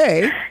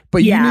okay.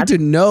 But you need to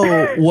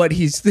know what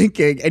he's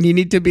thinking. And you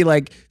need to be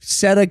like,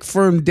 set a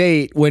firm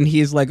date when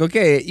he's like,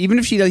 okay, even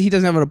if he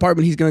doesn't have an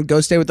apartment, he's going to go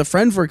stay with a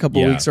friend for a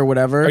couple weeks or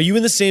whatever. Are you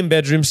in the same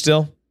bedroom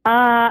still?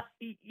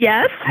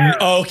 Yes.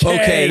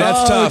 Okay,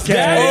 that's tough. You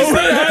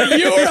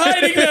were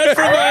hiding that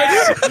from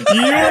us.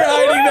 You were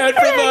hiding that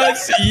from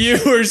us. You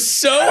were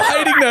so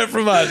hiding that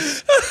from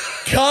us.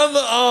 Come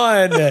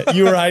on.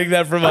 You were hiding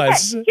that from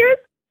us.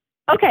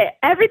 Okay,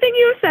 everything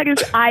you said is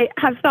I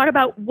have thought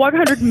about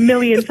 100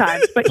 million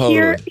times. But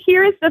here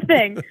is the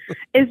thing,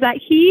 is that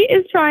he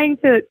is trying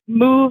to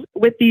move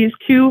with these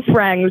two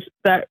friends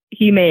that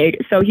he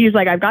made. So he's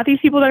like, I've got these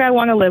people that I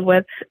want to live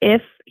with.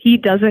 If he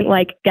doesn't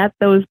like get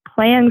those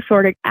plans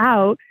sorted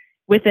out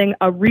within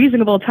a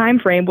reasonable time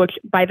frame, which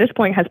by this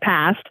point has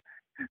passed,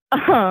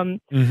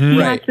 he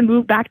has to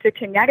move back to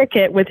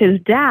Connecticut with his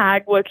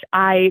dad, which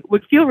I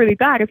would feel really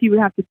bad if he would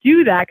have to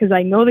do that because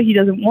I know that he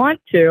doesn't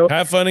want to.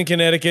 Have fun in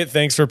Connecticut.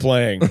 Thanks for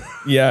playing.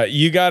 Yeah,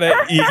 you got it.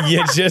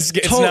 You just,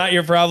 it's not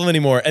your problem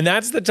anymore. And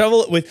that's the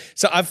trouble with,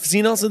 so I've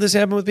seen also this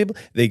happen with people.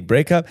 They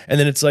break up and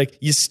then it's like,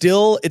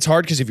 it's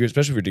hard because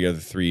especially if you're together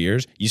 3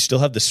 years, you still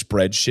have the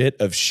spreadsheet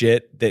of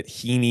shit that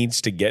he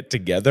needs to get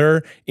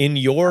together in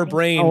your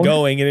brain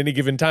going at any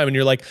given time. And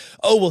you're like,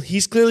 oh, well,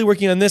 he's clearly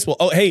working on this. Well,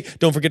 oh, hey,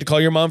 don't forget to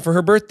call your your mom for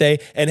her birthday.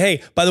 And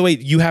hey, by the way,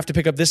 you have to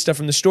pick up this stuff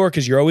from the store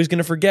because you're always going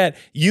to forget.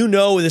 You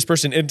know this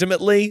person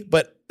intimately,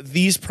 but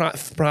these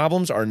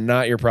problems are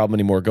not your problem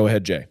anymore. Go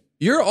ahead, Jay.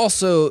 You're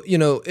also,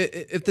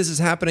 if this is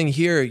happening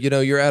here,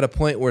 you're at a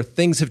point where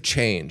things have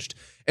changed.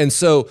 And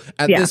so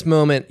at this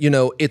moment,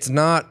 it's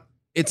not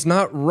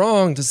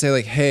wrong to say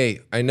like, hey,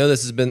 I know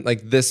this has been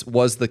like, this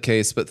was the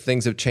case, but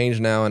things have changed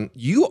now. And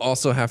you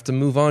also have to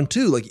move on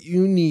too. Like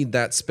you need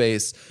that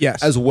space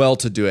as well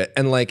to do it.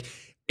 And like,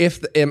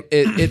 if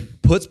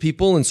it puts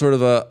people in sort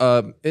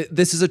of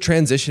this is a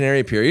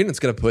transitionary period, and it's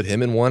going to put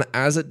him in one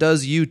as it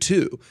does you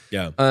too.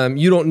 Yeah.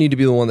 You don't need to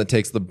be the one that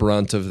takes the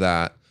brunt of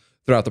that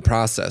throughout the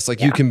process. Like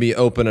you can be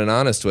open and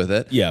honest with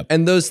it. Yeah.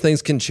 And those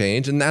things can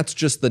change. And that's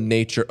just the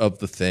nature of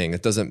the thing.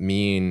 It doesn't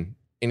mean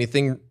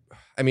anything.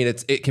 I mean,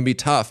 it can be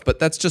tough, but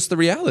that's just the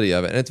reality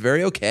of it. And it's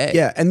very okay.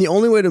 Yeah. And the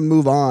only way to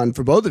move on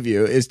for both of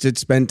you is to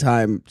spend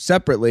time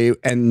separately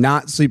and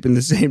not sleep in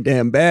the same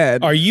damn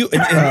bed. Are you,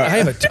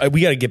 and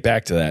we got to get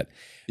back to that.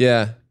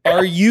 Yeah.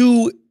 Are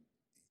you,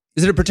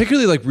 is it a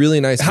particularly like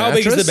really nice How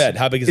mattress? big is the bed?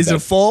 How big is the bed?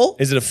 Is it full?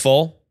 Is it a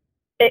full?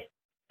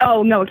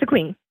 Oh, no, it's a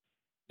queen.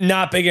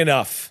 Not big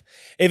enough.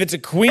 If it's a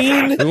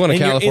queen, we want a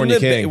California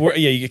king.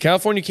 Yeah,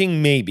 California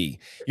king, maybe.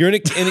 You're in a.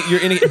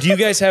 Do you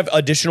guys have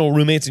additional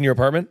roommates in your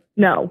apartment?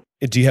 No.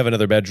 Do you have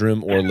another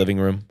bedroom or living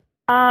room?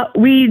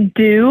 We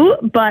do,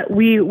 but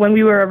when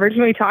we were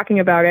originally talking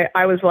about it,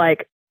 I was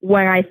like,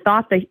 when I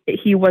thought that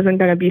he wasn't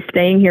going to be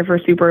staying here for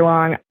super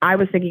long, I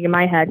was thinking in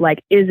my head, like,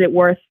 is it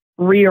worth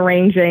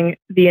rearranging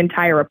the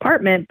entire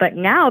apartment? But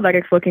now that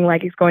it's looking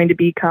like it's going to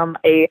become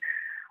a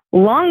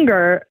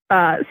longer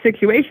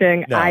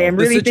situation, I am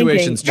really thinking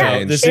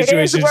the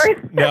situation's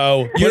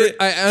no.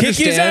 I understand.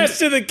 Kick his ass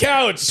to the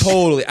couch.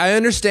 Totally, I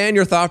understand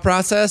your thought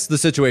process. The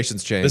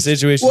situation's changed. The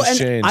situation's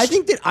changed.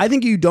 I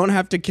think you don't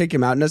have to kick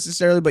him out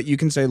necessarily, but you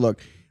can say, look,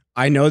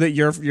 I know that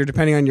you're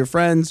depending on your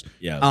friends,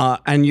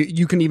 and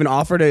you can even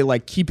offer to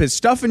like keep his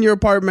stuff in your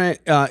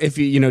apartment if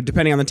you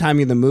depending on the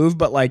timing of the move,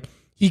 but like.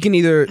 He can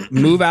either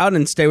move out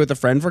and stay with a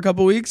friend for a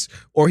couple weeks,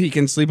 or he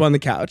can sleep on the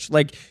couch.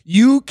 Like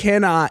you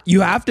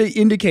have to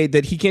indicate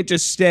that he can't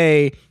just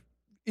stay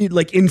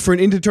like in for an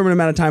indeterminate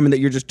amount of time and that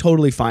you're just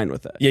totally fine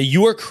with it. Yeah,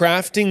 you are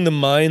crafting the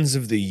minds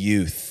of the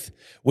youth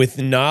with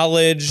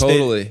knowledge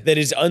that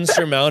is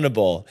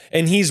unsurmountable.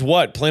 And he's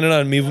planning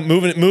on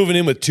moving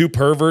in with two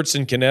perverts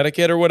in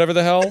Connecticut or whatever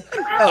the hell?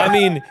 I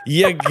mean,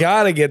 you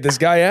gotta get this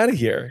guy out of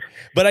here.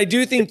 But I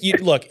do think,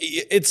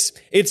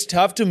 it's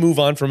tough to move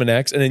on from an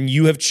ex, and then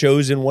you have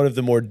chosen one of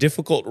the more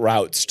difficult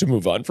routes to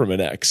move on from an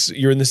ex.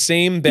 You're in the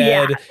same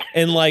bed,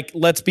 and like,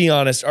 let's be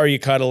honest, are you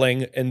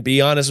cuddling? And be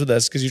honest with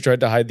us, because you tried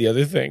to hide the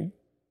other thing.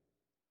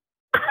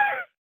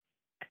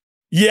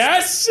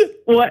 Yes?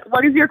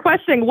 What is your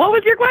question? What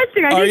was your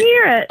question? I didn't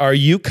hear it. Are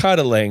you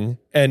cuddling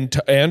and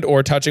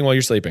or touching while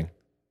you're sleeping?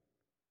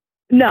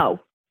 No.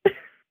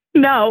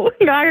 No,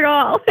 not at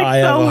all.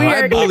 It's so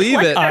weird. I believe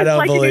it. I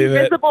don't believe it. It's like an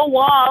invisible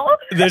wall.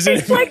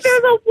 It's like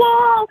there's a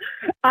wall.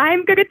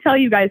 I'm going to tell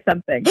you guys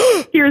something.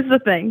 Here's the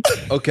thing.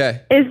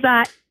 Okay. Is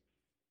that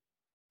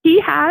he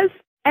has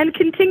and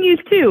continues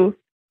to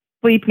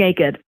sleep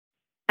naked.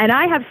 And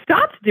I have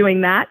stopped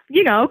doing that,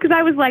 because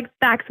I was like,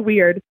 that's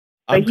weird.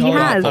 But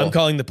I'm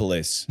calling the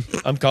police.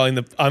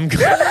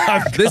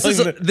 This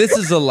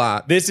is a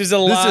lot. This is a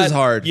lot. This is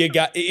hard.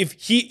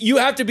 You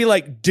have to be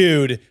like,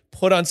 dude,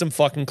 put on some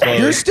fucking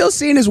clothes. You're still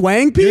seeing his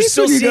wang piece? You're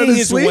still seeing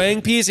his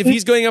wang piece? If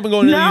he's going up and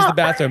going to use the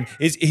bathroom,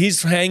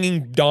 he's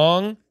hanging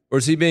dong? Or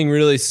is he being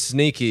really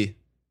sneaky?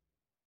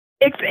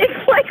 It's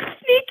like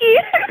sneaky.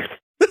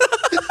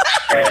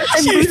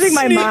 I'm losing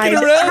my mind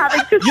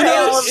having to say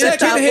all of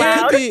this out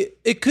loud.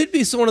 It could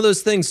be one of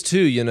those things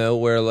too,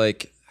 where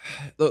like,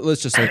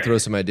 let's just like throw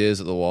some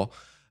ideas at the wall.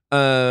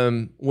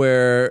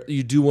 Where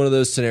you do one of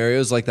those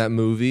scenarios like that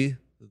movie,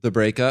 The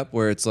Breakup,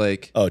 where it's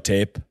like,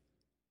 tape.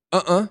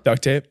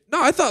 Duct tape?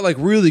 No, I thought like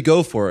really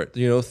go for it.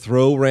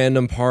 Throw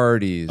random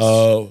parties.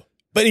 Oh.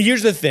 But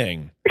here's the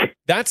thing.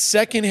 That's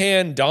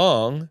secondhand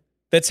dong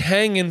that's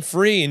hanging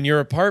free in your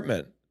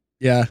apartment.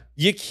 Yeah.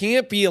 You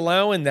can't be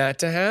allowing that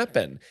to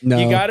happen. No.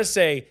 You got to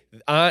say,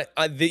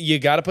 you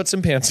got to put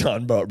some pants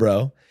on,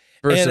 bro.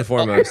 First and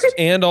foremost.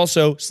 And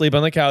also sleep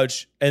on the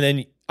couch. And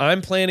then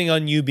I'm planning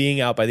on you being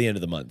out by the end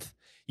of the month.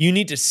 You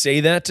need to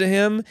say that to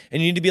him,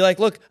 and you need to be like,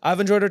 look,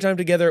 I've enjoyed our time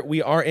together.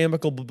 We are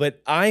amicable,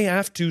 but I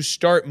have to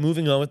start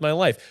moving on with my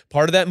life.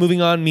 Part of that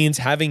moving on means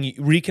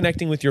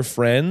reconnecting with your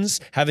friends,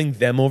 having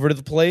them over to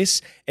the place,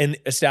 and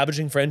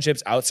establishing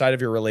friendships outside of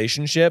your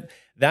relationship.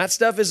 That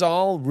stuff is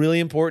all really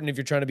important if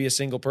you're trying to be a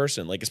single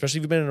person. Like,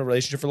 especially if you've been in a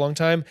relationship for a long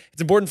time,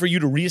 it's important for you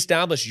to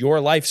reestablish your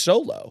life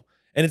solo.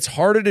 And it's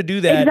harder to do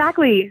that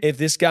if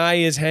this guy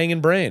is hanging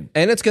brain.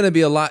 And it's going to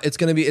be a lot.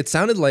 It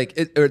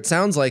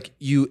sounds like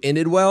you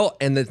ended well.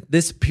 And that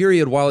this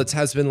period, while it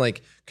has been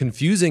like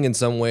confusing in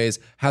some ways,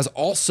 has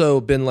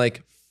also been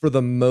like, for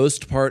the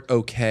most part,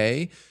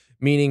 okay.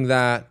 Meaning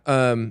that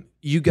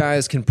you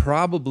guys can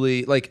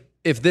probably, like,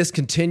 if this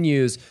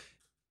continues,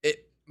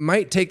 it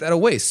might take that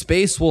away.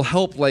 Space will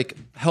help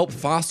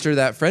foster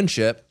that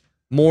friendship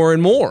more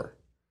and more.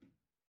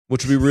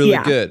 which would be really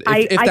good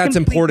if that's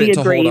important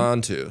to hold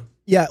on to.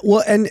 Yeah,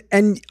 well, and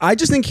I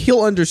just think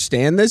he'll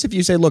understand this if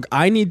you say, look,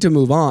 I need to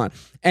move on.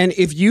 And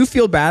if you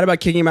feel bad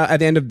about kicking him out at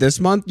the end of this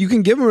month, you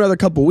can give him another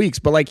couple weeks.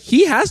 But like,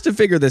 he has to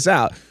figure this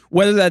out,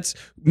 whether that's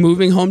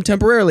moving home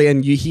temporarily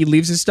and he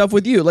leaves his stuff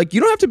with you. Like,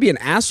 you don't have to be an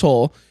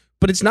asshole,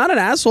 but it's not an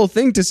asshole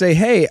thing to say,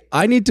 hey,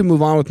 I need to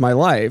move on with my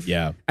life.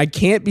 Yeah. I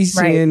can't be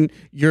seeing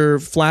your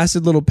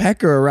flaccid little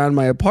pecker around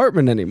my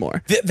apartment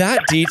anymore. That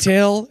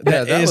detail,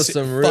 that was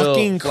some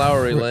real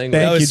flowery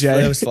language. Thank you,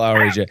 Jay. That was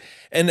flowery, Jay.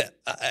 And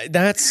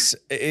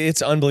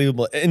it's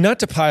unbelievable. And not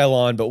to pile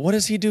on, but what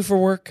does he do for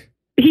work?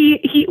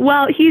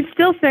 He's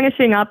still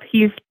finishing up.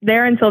 He's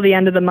there until the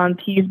end of the month.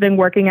 He's been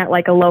working at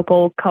like a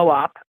local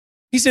co-op.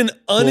 He's an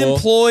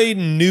unemployed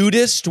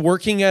nudist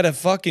working at a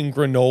fucking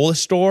granola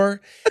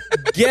store.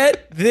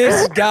 Get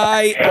this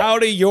guy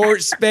out of your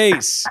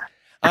space.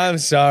 I'm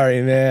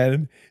sorry,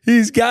 man.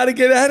 He's got to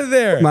get out of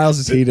there. Miles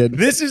is heated.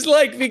 This is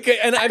like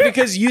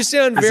because you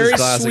sound very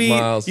sweet.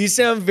 Miles. You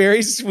sound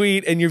very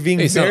sweet, and you're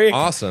being very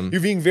awesome.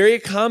 You're being very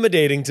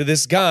accommodating to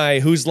this guy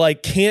who's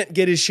like can't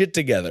get his shit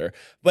together.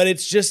 But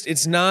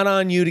it's not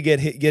on you to get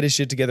his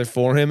shit together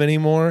for him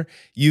anymore.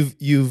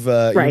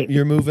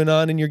 You're moving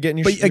on and you're getting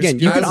your. But again,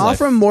 you can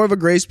offer him more of a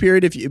grace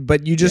period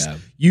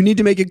you need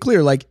to make it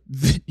clear, like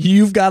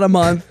you've got a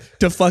month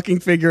to fucking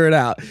figure it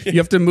out. You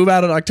have to move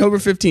out on October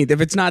 15th. If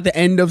it's not the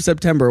end of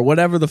September,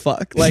 whatever the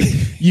fuck, like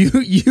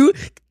you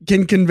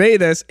can convey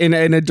this in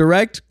a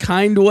direct,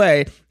 kind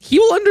way. He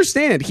will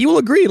understand. He will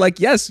agree. Like,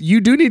 yes,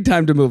 you do need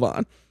time to move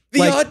on.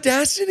 The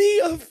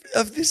audacity of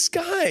this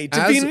guy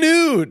to be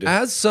nude.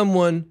 As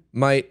someone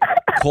might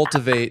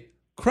cultivate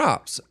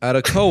crops at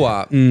a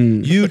co-op,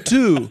 you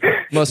too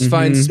must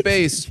find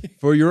space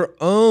for your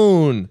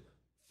own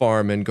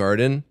farm and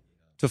garden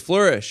to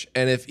flourish.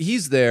 And if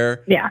he's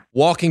there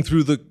walking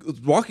through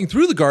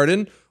the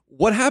garden,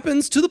 what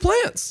happens to the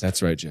plants?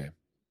 That's right, Jay.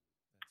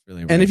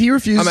 Really right. And if he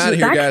refuses, I'm out of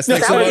here, guys.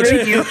 Thanks so much.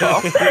 Really beautiful.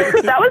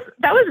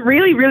 that was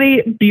really,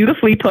 really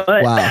beautifully put.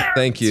 Wow.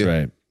 Thank you.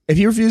 That's right. If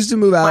he refuses to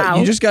move out,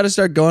 you just got to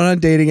start going on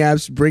dating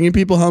apps, bringing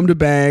people home to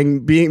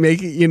bang,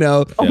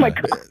 Oh my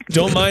God.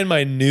 Don't mind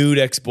my nude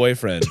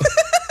ex-boyfriend.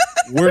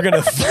 We're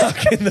gonna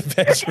fuck in the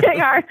bedroom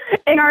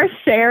in our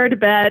shared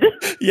bed.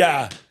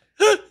 Yeah.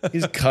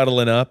 He's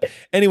cuddling up.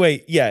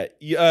 Anyway,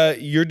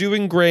 you're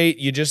doing great.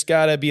 You just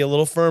gotta be a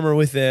little firmer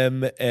with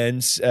him,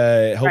 and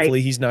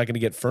hopefully he's not gonna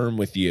get firm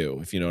with you,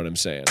 if you know what I'm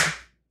saying.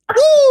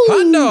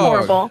 Hot dog.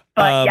 Horrible,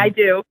 but I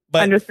do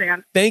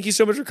understand. Thank you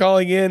so much for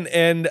calling in,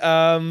 and you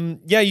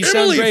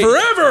sound great. Emily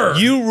forever.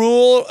 You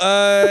rule,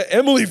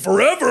 Emily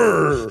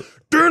forever.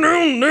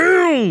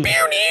 Well,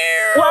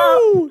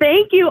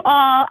 thank you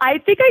all.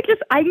 I think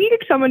I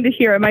needed someone to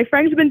hear it. My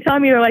friends have been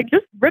telling me, they're like,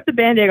 just rip the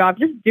Band-Aid off,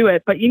 just do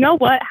it. But you know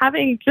what?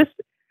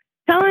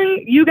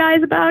 Telling you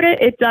guys about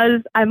it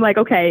does. I'm like,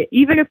 okay,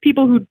 even if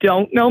people who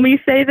don't know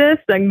me say this,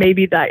 then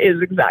maybe that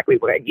is exactly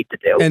what I need to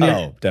do.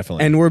 And,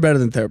 definitely. And we're better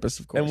than therapists,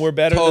 of course. And we're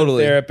better than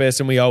therapists,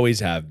 and we always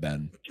have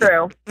been.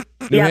 True.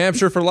 New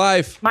Hampshire for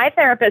life. My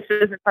therapist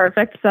isn't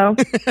perfect, so.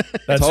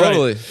 That's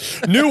totally.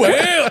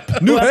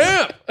 Right. New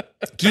Hamp.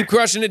 Keep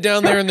crushing it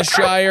down there in the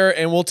Shire,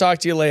 and we'll talk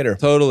to you later.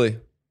 Totally.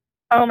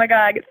 Oh my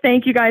God.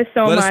 Thank you guys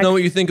so much. Let us know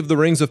what you think of the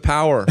Rings of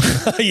Power.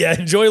 Yeah,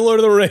 enjoy Lord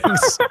of the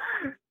Rings.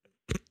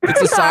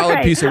 It's a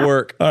solid piece of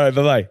work. All right,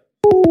 bye-bye.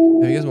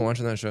 Have you guys been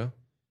watching that show?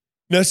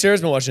 No,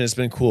 Sarah's been watching it. It's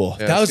been cool.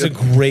 Yeah, that was good. a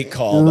great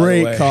call.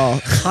 Great call.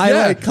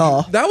 Highlight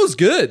call. That was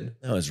good.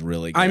 That was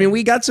really good. I mean,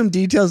 we got some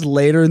details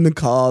later in the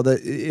call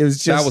that it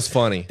was just. That was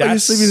funny. Are you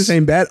sleeping in the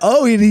same bed?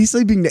 Oh, he's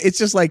sleeping. It's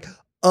just like,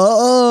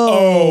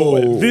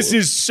 this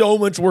is so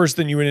much worse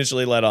than you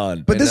initially let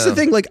on. But this is the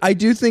thing. Like, I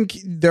do think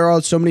there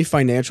are so many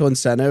financial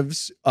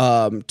incentives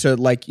to,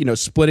 like,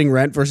 splitting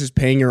rent versus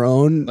paying your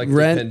own like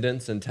rent.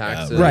 Dependents and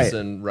taxes Right.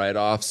 and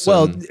write-offs.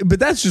 Well, but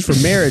that's just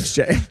for marriage,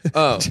 Jay.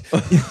 Oh.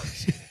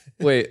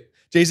 Wait.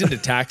 Jay's into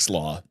tax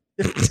law.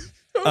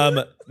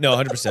 No,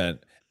 100%.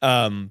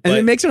 And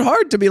it makes it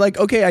hard to be like,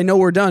 okay, I know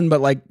we're done,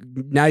 but like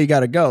now you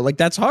got to go. Like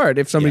that's hard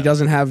if somebody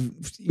doesn't have,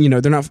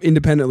 they're not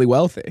independently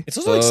wealthy. It's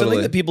also like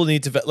something that people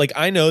need to, like,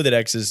 I know that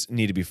exes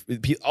need to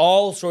be,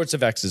 all sorts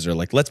of exes are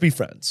like, let's be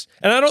friends.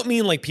 And I don't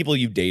mean like people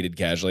you dated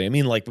casually. I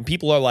mean like when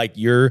people are like,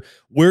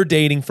 we're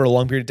dating for a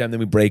long period of time,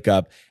 then we break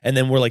up, and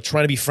then we're like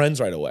trying to be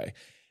friends right away.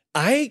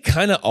 I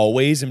kind of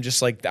always am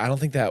just like, I don't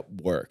think that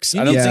works.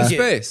 I don't think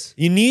space.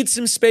 You need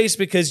some space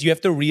because you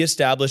have to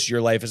reestablish your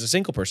life as a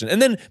single person.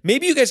 And then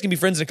maybe you guys can be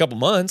friends in a couple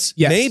months.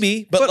 Yes.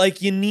 Maybe. But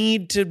like you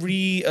need to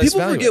People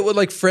forget what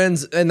like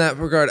friends in that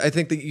regard. I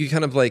think that you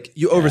kind of like,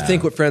 you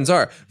overthink what friends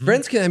are.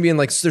 Friends can be in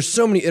like, there's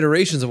so many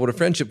iterations of what a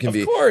friendship can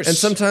be. Of course. And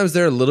sometimes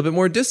they're a little bit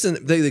more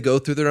distant. They go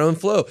through their own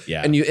flow.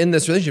 Yeah. And you in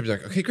this relationship, you're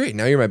like, okay, great.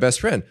 Now you're my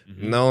best friend.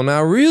 No, not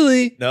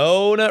really.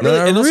 No, not really.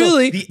 Not And also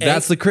really.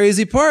 That's the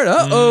crazy part.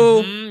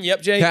 Uh-oh.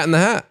 Yep, Jay. Cat in the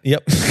Hat.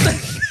 Yep.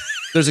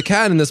 there's a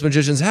cat in this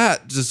magician's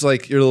hat. Just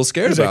like you're a little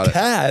scared about it.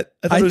 Cat.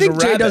 I think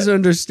Jay doesn't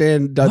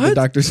understand the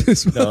Dr.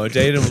 Seuss. No,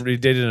 Jay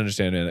didn't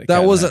understand it.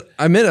 That wasn't.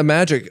 I meant a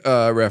magic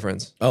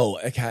reference. Oh,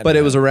 a cat. But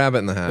it was a rabbit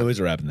in the hat. It was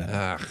a rabbit in the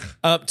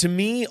hat. To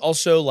me,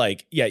 also,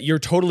 like, yeah, you're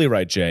totally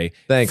right, Jay.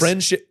 Thanks.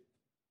 Friendship.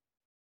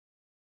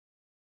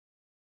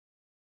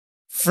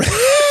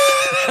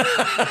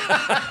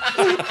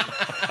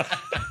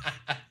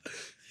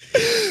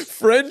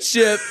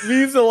 Friendship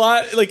means a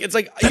lot. Like, it's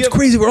like that's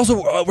crazy. We're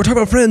talking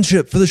about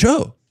friendship for the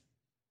show.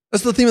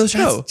 That's the theme of the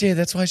show. Jay,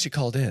 that's why she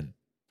called in.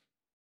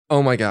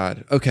 Oh my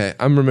God. Okay,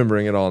 I'm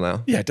remembering it all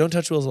now. Yeah, don't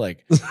touch Will's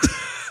leg.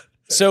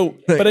 So,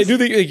 but I do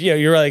think, like, yeah,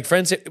 you're like,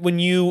 friends, when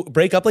you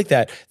break up like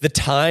that, the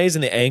ties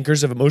and the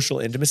anchors of emotional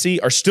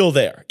intimacy are still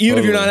there. Even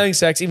if you're not having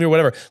sex, even if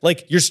whatever,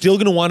 like, you're still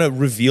going to want to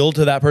reveal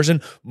to that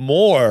person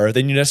more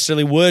than you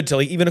necessarily would to,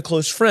 like, even a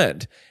close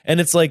friend.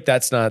 And it's like,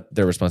 that's not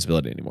their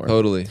responsibility anymore.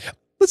 Totally.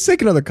 Let's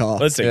take another call.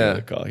 Let's take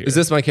another call here. Is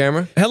this my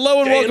camera?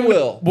 Hello and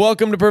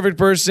welcome to Perfect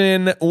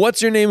Person.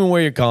 What's your name and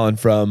where you're calling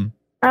from?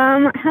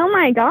 Oh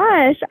my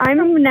gosh, I'm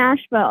from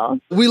Nashville.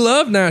 We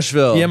love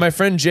Nashville. Yeah, my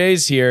friend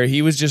Jay's here.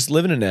 He was just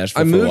living in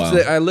Nashville. I moved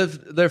there. I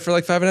lived there for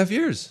like 5.5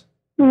 years.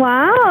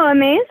 Wow,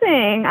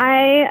 amazing.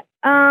 I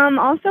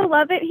also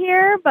love it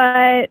here,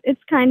 but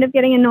it's kind of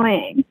getting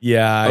annoying.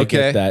 Yeah, I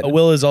get that.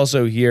 Will is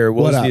also here.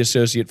 Will is the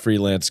associate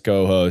freelance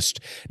co-host.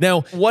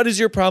 Now, what is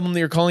your problem that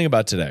you're calling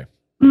about today?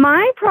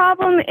 My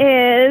problem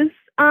is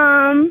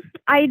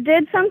I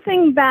did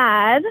something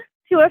bad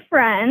to a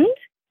friend.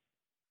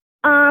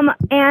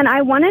 And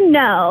I want to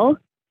know,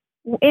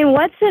 in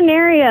what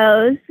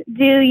scenarios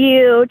do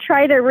you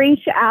try to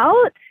reach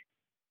out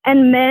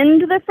and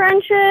mend the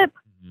friendship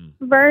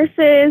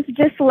versus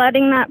just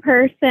letting that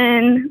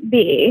person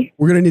be?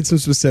 We're going to need some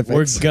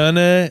specifics.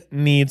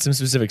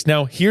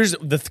 Now, here's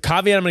the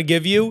caveat I'm going to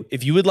give you.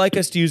 If you would like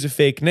us to use a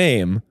fake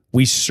name,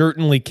 we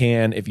certainly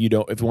can if you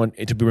want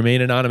it to remain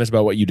anonymous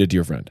about what you did to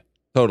your friend.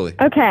 Totally.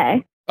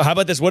 Okay. How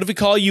about this? What if we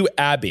call you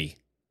Abby?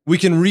 We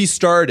can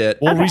restart it.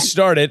 We'll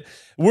restart it.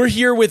 We're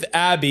here with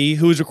Abby,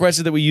 who has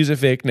requested that we use a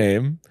fake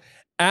name.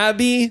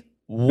 Abby,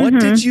 what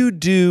did you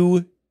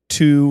do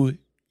to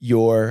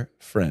your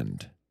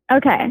friend?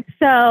 Okay,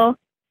 so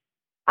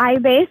I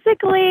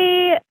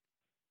basically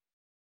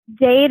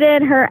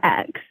dated her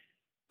ex.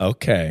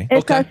 Okay.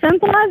 It's as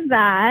simple as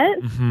that.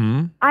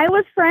 Mm-hmm. I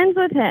was friends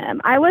with him.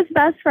 I was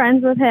best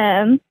friends with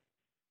him,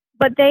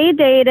 but they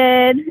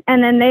dated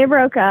and then they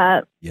broke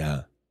up.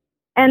 Yeah.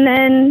 And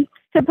then,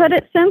 to put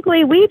it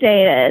simply, we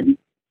dated.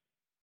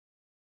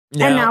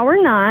 And now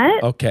we're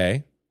not.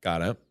 Okay.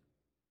 Got it.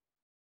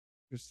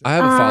 I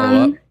have a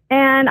follow-up.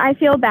 And I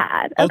feel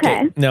bad.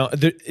 Okay. Now,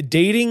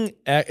 dating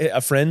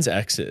a friend's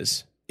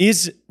exes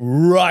is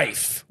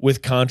rife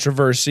with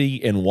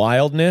controversy and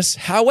wildness.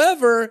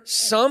 However,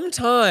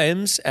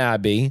 sometimes,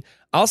 Abby,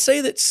 I'll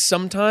say that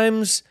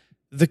sometimes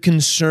the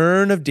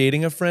concern of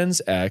dating a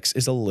friend's ex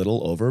is a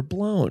little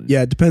overblown.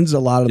 Yeah, it depends a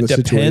lot on the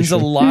situation. It depends a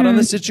lot on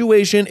the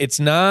situation. It's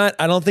not,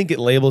 I don't think it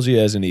labels you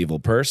as an evil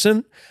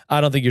person.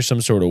 I don't think you're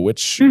some sort of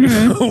witch,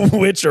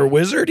 witch or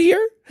wizard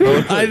here.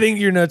 I think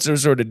you're not some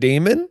sort of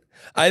demon.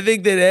 I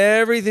think that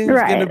everything's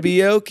going to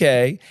be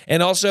okay.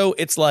 And also,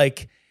 it's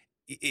like,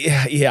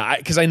 yeah,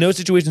 because I know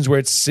situations where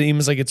it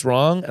seems like it's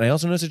wrong. And I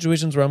also know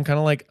situations where I'm kind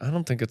of like, I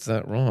don't think it's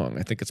that wrong.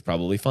 I think it's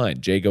probably fine.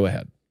 Jay, go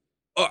ahead.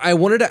 I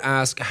wanted to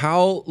ask,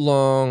 how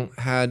long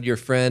had your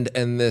friend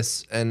and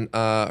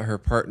her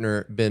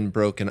partner been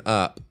broken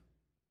up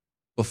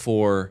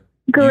before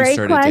you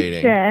started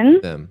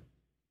dating them?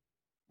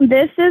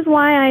 This is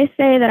why I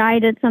say that I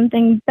did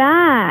something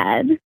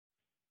bad.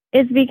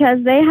 It's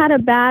because they had a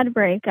bad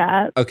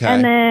breakup. Okay.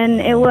 And then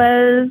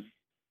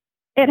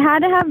it had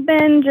to have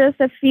been just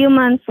a few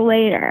months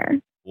later.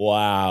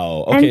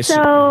 Wow. Okay. And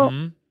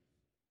so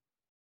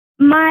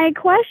my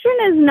question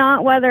is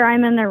not whether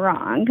I'm in the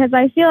wrong, because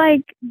I feel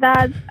like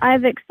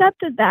I've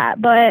accepted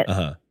that,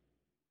 but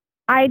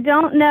I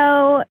don't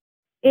know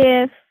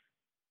if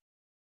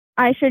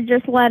I should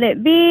just let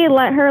it be,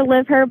 let her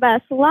live her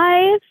best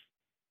life,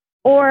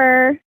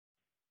 or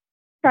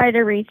try to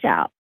reach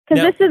out.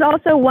 Because this is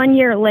also 1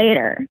 year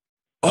later.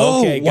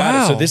 Okay,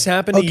 got it. So this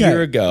happened a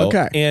year ago.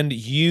 Okay. And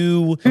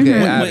you...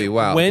 Abby,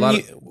 wow.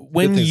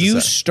 When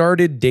you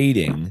started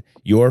dating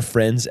your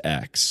friend's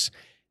ex,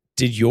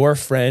 did your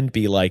friend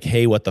be like,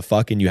 hey, what the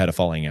fuck, and you had a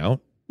falling out?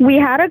 We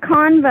had a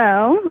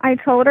convo. I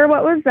told her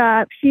what was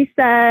up. She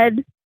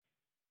said,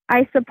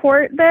 I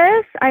support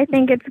this. I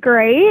think it's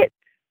great.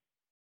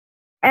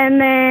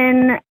 And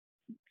then,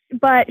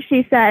 but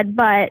she said,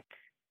 but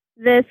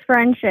this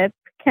friendship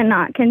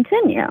cannot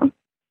continue.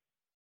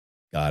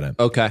 Got it.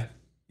 Okay.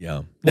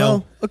 Yeah.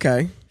 Well,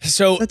 okay.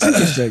 So that's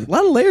interesting. A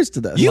lot of layers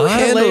to this. A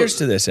lot of layers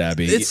to this,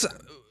 Abby. It's,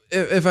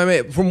 if I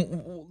may, from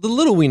the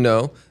little we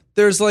know,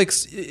 there's like,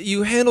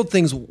 you handled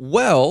things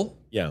well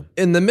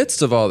in the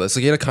midst of all this.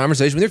 Like, you had a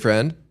conversation with your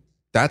friend.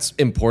 That's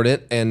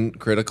important and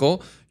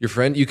critical. Your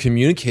friend, you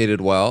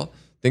communicated well.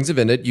 Things have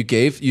ended.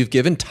 You've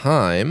given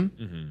time.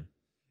 Mm-hmm.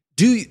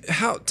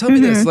 Tell me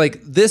this,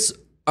 like this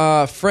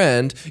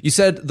friend, you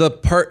said the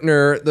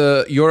partner,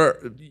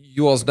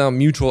 you all's now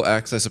mutual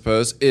ex, I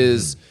suppose,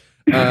 is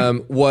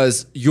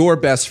was your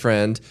best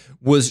friend.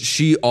 Was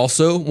she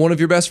also one of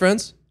your best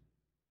friends?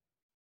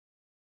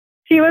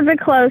 She was a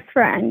close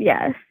friend,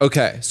 yes.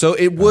 Okay, so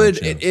it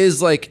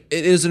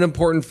is an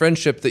important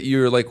friendship that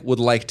you're like would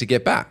like to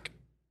get back,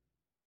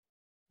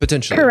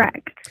 potentially.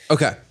 Correct.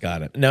 Okay,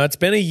 got it. Now it's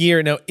been a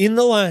year. Now in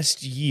the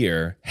last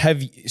year,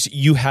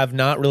 you have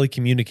not really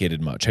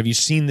communicated much? Have you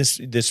seen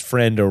this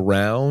friend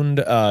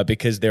around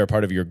because they're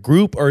part of your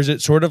group, or is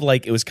it sort of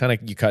like it was kind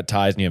of you cut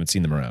ties and you haven't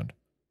seen them around?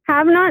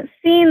 Have not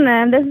seen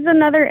them. This is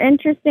another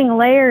interesting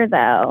layer,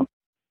 though.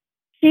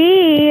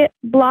 She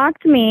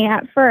blocked me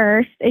at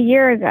first a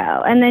year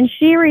ago, and then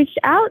she reached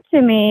out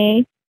to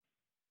me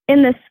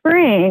in the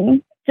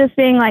spring, just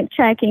being like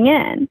checking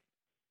in.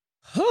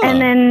 Huh.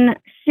 And then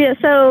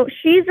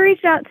she's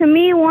reached out to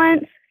me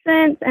once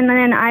since, and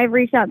then I've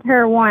reached out to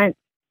her once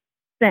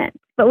since,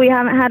 but we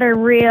haven't had a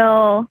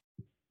real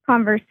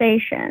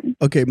conversation.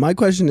 Okay, my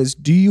question is,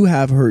 do you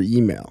have her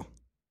email?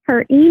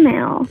 Her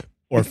email?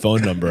 Or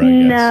phone number, I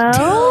guess.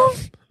 No.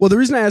 Well, the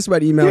reason I asked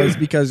about email is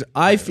because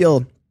I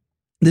feel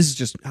this is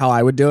just how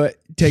I would do it,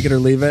 take it or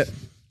leave it.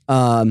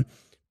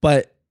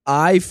 But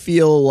I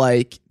feel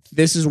like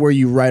this is where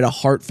you write a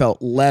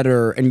heartfelt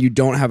letter and you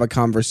don't have a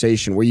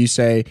conversation where you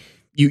say,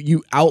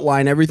 you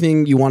outline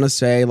everything you want to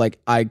say. Like,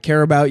 I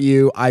care about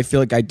you. I feel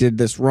like I did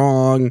this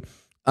wrong.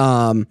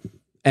 And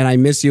I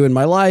miss you in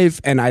my life.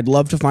 And I'd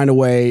love to find a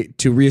way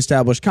to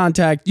reestablish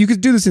contact. You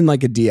could do this in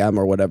like a DM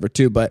or whatever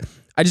too, but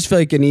I just feel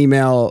like an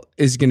email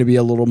is going to be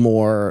a little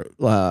more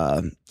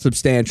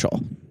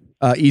substantial,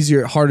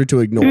 easier, harder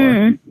to ignore.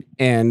 Mm-hmm.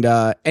 And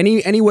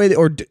any way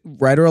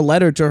write her a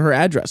letter to her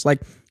address,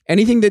 like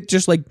anything that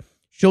just like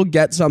she'll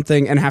get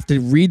something and have to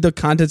read the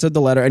contents of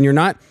the letter, and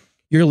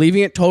you're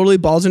leaving it totally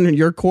balls in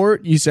your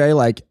court. You say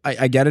like,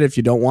 I get it if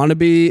you don't want to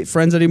be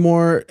friends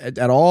anymore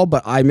at all,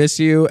 but I miss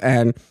you,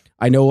 and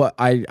I know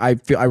I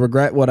feel I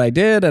regret what I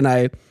did, and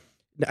I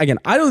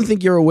don't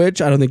think you're a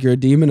witch. I don't think you're a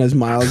demon, as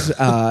Miles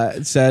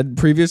said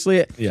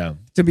previously. Yeah.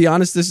 To be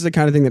honest, this is the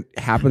kind of thing that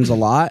happens a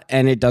lot,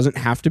 and it doesn't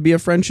have to be a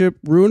friendship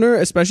ruiner,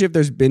 especially if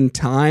there's been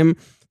time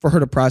for her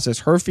to process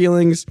her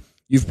feelings.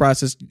 You've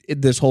processed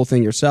this whole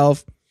thing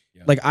yourself.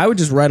 Yeah. Like, I would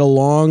just write a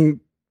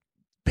long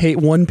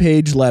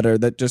one-page letter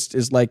that just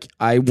is like,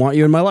 I want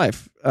you in my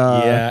life.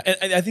 Yeah,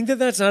 and I think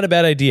that's not a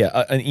bad idea.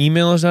 An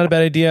email is not a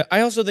bad idea.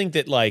 I also think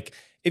that, like,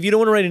 if you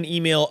don't want to write an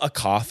email, a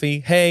coffee,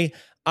 hey,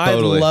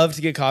 Totally. I'd love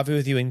to get coffee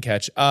with you and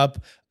catch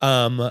up.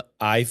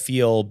 I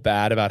feel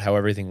bad about how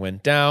everything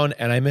went down,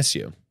 and I miss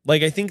you.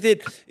 Like, I think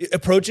that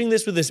approaching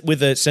this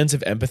with a sense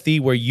of empathy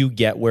where you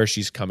get where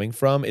she's coming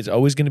from is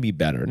always going to be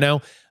better.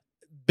 Now,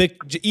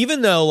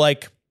 even though,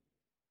 like,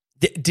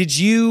 did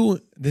you,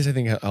 this I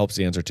think helps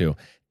the answer too,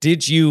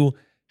 did you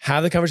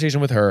have the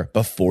conversation with her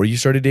before you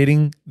started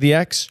dating the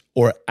ex,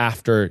 or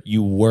after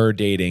you were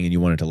dating and you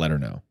wanted to let her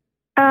know?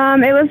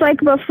 It was like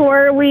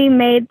before we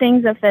made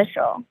things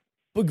official.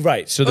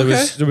 Right. So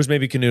there was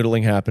maybe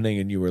canoodling happening,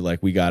 and you were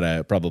like, we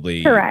gotta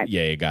probably. Correct.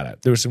 Yeah, you got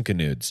it. There was some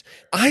canoes.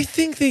 I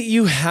think that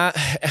you have.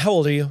 How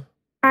old are you?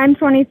 I'm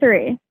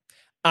 23.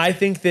 I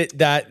think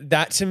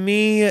that to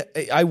me,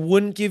 I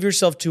wouldn't give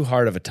yourself too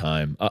hard of a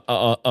time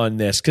on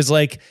this, because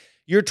like,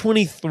 you're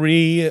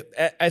 23,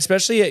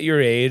 especially at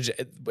your age,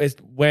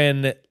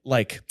 when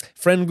like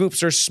friend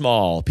groups are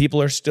small,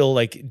 people are still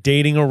like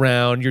dating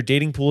around, your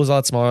dating pool is a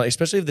lot smaller,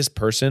 especially if this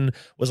person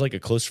was like a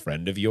close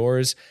friend of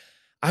yours.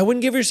 I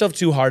wouldn't give yourself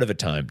too hard of a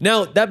time.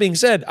 Now, that being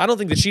said, I don't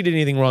think that she did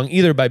anything wrong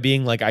either by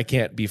being like, I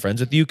can't be friends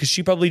with you, because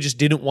she probably just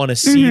didn't want to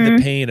see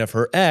the pain of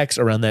her ex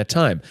around that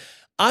time.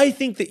 I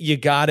think that you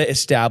got to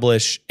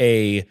establish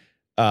a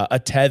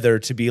tether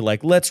to be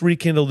like, let's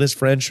rekindle this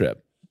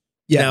friendship.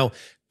 Yeah. Now,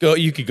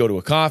 you could go to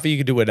a coffee, you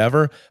could do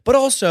whatever, but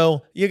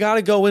also you got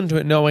to go into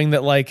it knowing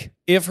that like,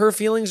 if her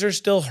feelings are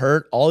still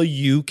hurt, all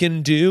you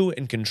can do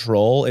and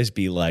control is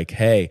be like,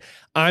 hey,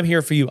 I'm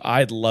here for you.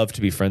 I'd love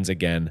to be friends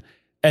again.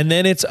 And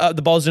then it's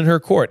the ball's in her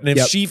court. And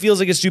if she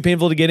feels like it's too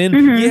painful to get in,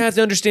 you have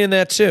to understand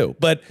that too.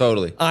 But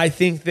totally, I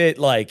think that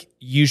like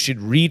you should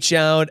reach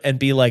out and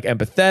be like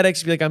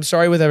empathetic. Be like, I'm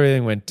sorry with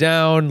everything went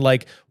down.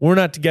 Like, we're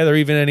not together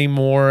even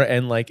anymore.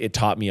 And like, it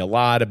taught me a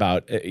lot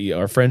about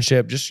our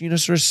friendship. Just,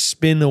 sort of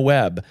spin the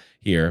web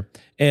here.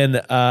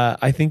 And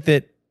I think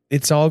that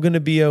it's all going to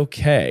be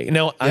okay.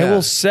 Now, I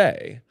will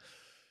say,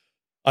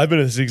 I've been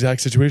in this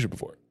exact situation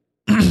before.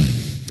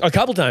 A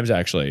couple times,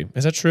 actually.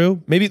 Is that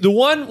true? Maybe the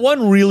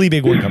one really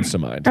big one comes to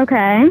mind.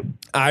 Okay.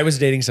 I was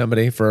dating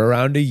somebody for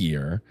around a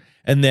year,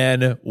 and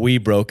then we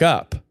broke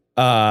up.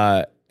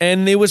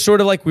 And it was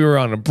sort of like we were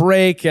on a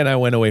break, and I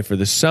went away for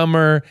the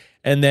summer,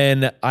 and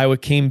then I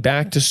came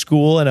back to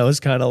school, and I was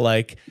kind of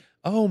like,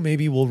 oh,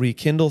 maybe we'll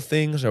rekindle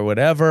things or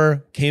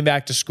whatever. Came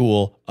back to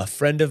school. A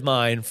friend of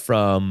mine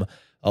from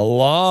a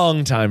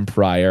long time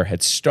prior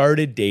had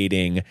started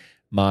dating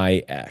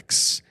my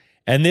ex.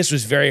 And this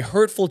was very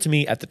hurtful to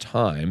me at the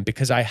time,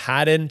 because I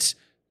didn't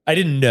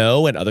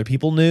know, and other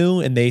people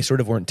knew, and they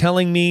sort of weren't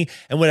telling me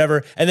and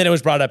whatever. And then it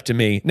was brought up to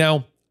me.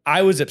 Now,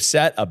 I was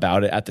upset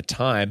about it at the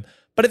time,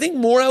 But I think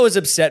more I was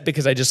upset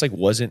because I just like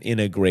wasn't in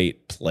a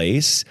great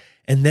place.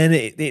 And then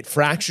it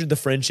fractured the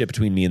friendship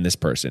between me and this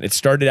person. It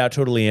started out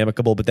totally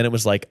amicable, but then it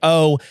was like,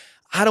 oh,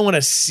 I don't want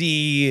to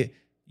see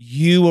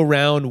you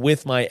around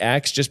with my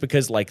ex just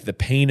because like the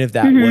pain of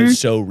that was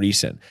so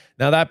recent.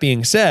 Now, that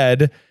being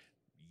said,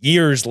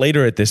 years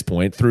later at this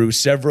point, through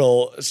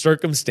several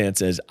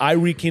circumstances, I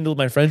rekindled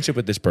my friendship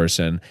with this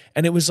person,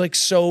 and it was like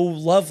so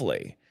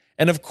lovely.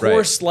 And of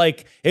course,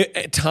 like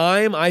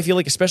time, I feel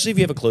like, especially if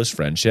you have a close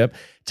friendship,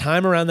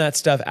 time around that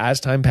stuff as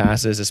time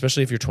passes,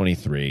 especially if you're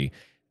 23,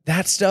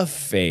 that stuff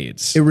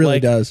fades. It really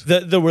like, does.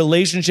 The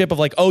relationship of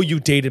like, oh, you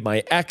dated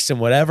my ex and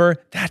whatever,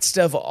 that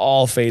stuff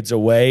all fades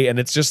away. And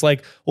it's just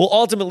like, well,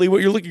 ultimately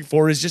what you're looking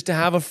for is just to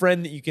have a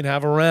friend that you can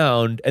have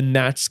around. And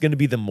that's going to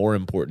be the more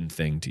important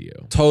thing to you.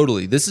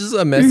 Totally. This is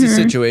a messy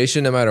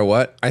situation no matter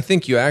what. I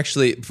think you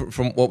actually,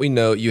 from what we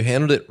know, you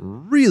handled it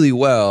really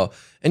well.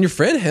 And your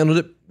friend handled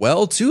it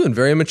well too, and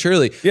very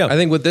maturely. Yeah. I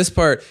think with this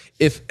part,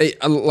 if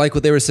like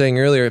what they were saying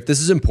earlier, if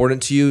this is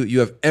important to you, you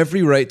have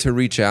every right to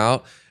reach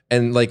out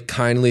and like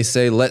kindly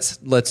say, let's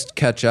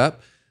catch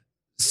up.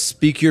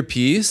 Speak your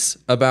piece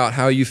about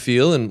how you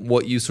feel and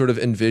what you sort of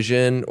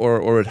envision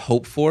or would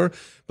hope for.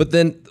 But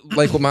then,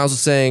 like what Miles was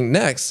saying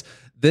next,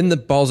 then the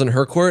ball's in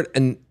her court,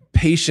 and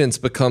patience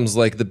becomes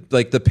like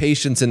the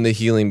patience in the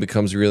healing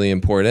becomes really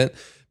important,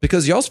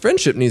 because y'all's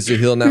friendship needs to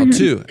heal now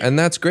too, and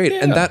that's great,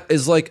 and that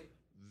is like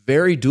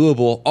very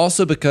doable.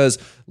 Also, because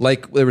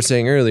like they were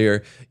saying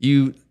earlier,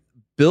 you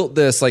built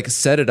this, like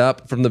set it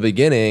up from the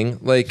beginning,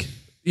 like.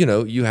 You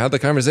know, you had the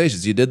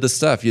conversations, you did the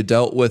stuff, you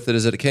dealt with it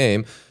as it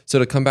came. So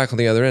to come back on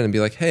the other end and be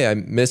like, hey, I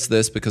missed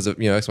this because of,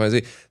 X, Y,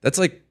 Z, that's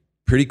like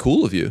pretty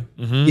cool of you.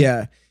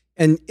 Yeah.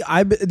 And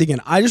I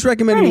just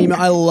recommend an email.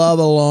 I love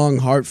a long,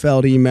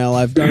 heartfelt email.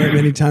 I've done it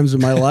many times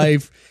in my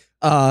life.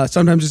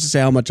 Sometimes just to say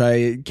how much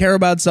I care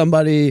about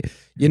somebody.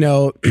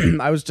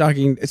 I was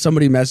talking,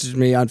 somebody messaged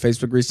me on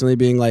Facebook recently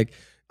being like,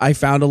 I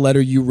found a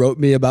letter you wrote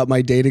me about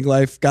my dating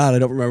life. God, I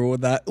don't remember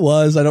what that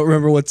was. I don't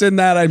remember what's in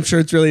that. I'm sure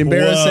it's really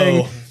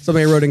embarrassing. Whoa.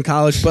 Something I wrote in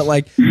college, but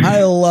like,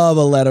 I love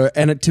a letter.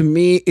 And to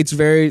me, it's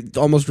very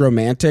almost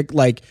romantic.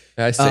 Like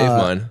I saved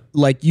mine.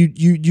 Like you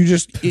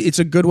just, it's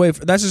a good way.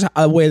 That's just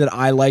a way that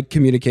I like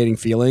communicating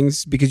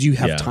feelings, because you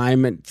have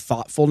time and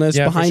thoughtfulness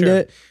behind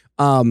it.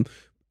 And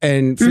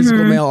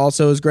physical mail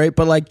also is great.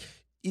 But like,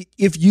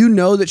 if you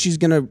know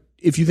that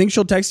if you think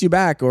she'll text you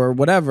back or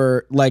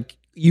whatever, like,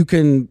 you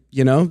can,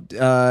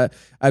 I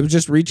would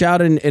just reach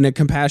out in a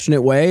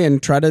compassionate way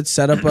and try to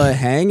set up a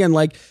hang, and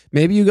like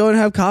maybe you go and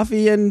have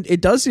coffee, and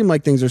it does seem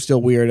like things are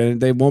still weird and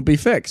they won't be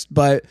fixed.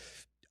 But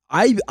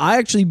I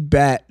actually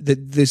bet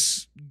that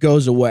this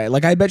goes away.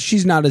 Like I bet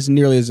she's not as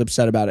nearly as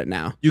upset about it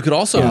now. You could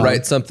also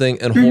write something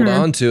and hold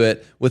on to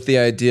it with the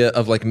idea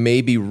of like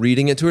maybe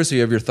reading it to her so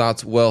you have your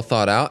thoughts well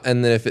thought out,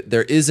 and then if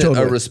there isn't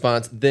a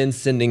response, then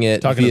sending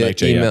it via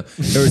email.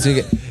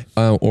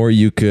 Or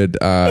you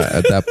could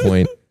at that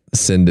point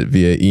send it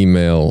via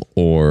email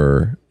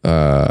or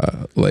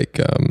what's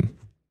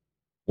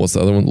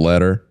the other one?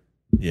 Letter.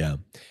 Yeah.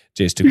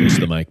 Jay's too close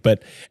to the mic.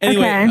 But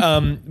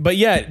anyway, but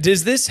yeah,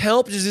 does this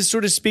help? Does this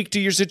sort of speak to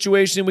your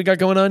situation we got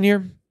going on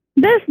here?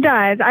 This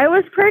does. I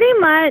was pretty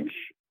much,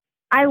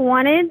 I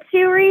wanted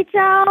to reach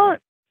out,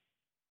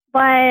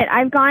 but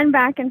I've gone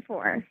back and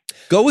forth.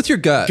 Go with your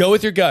gut.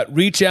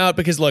 Reach out,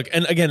 because look,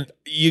 and again,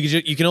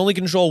 you can only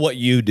control what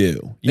you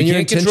do. You and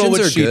can't control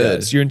what she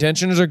does. Your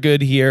intentions are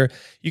good here.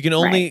 You can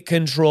only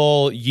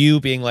control you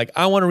being like,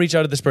 I want to reach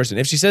out to this person.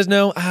 If she says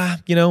no,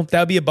 that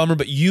would be a bummer,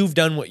 but you've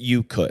done what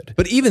you could.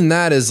 But even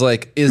that is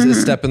like, is a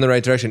step in the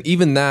right direction.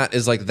 Even that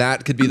is like,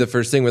 that could be the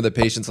first thing where the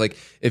patient's like,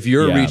 if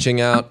you're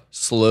reaching out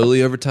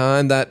slowly over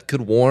time, that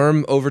could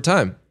warm over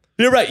time.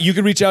 You're right. You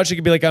could reach out. She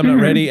could be like, I'm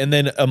not ready. And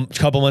then a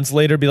couple months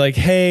later, be like,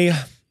 hey,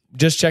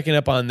 just checking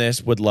up on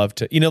this, would love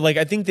to,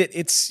 I think that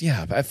it's,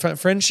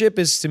 friendship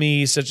is to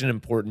me such an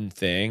important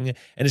thing.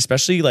 And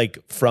especially like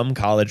from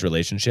college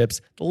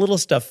relationships, the little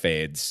stuff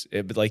fades.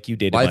 Like you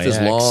dated my ex. Life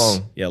is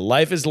long. Yeah,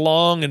 life is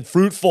long and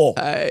fruitful.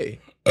 Hey.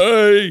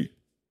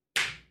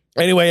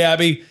 Anyway,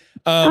 Abby.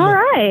 All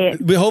right.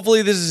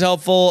 Hopefully this is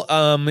helpful.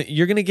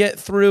 You're going to get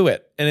through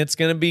it, and it's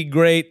going to be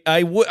great.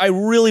 I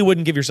really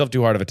wouldn't give yourself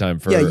too hard of a time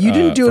for. Yeah, you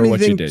didn't do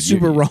anything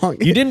super wrong.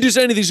 You didn't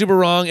do anything super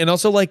wrong, and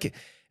also like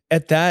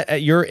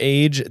at your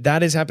age,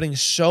 that is happening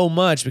so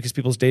much because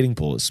people's dating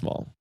pool is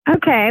small.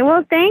 Okay,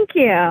 well, thank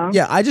you.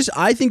 Yeah,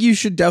 I think you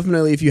should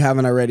definitely, if you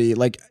haven't already,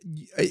 like,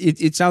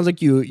 it sounds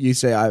like you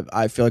say,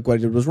 I feel like what I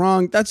did was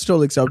wrong. That's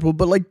totally acceptable,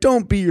 but like,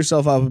 don't beat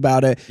yourself up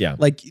about it. Yeah.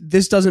 Like,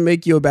 this doesn't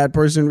make you a bad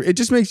person. It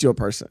just makes you a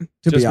person,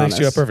 to be honest.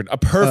 Makes you a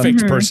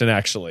perfect person,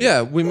 actually.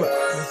 Yeah.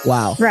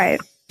 Wow. Right.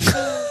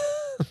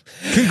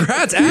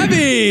 Congrats,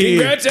 Abby.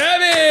 Congrats,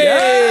 Abby.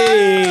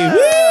 Yay.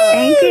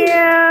 Thank you.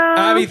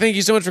 Abby, thank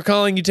you so much for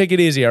calling. You take it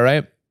easy, all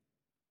right?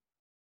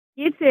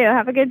 You too.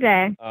 Have a good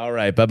day. All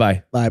right.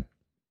 Bye-bye. Bye.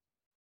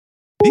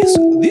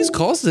 These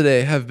calls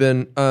today have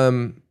been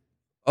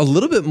a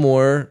little bit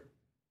more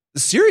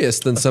serious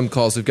than some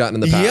calls we've gotten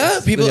in the past. Yeah,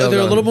 people they're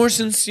a little more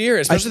sincere,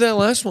 especially that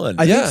last one.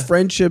 I think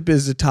friendship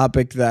is a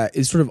topic that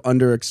is sort of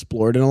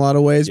underexplored in a lot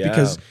of ways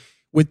because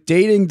with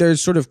dating,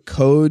 there's sort of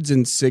codes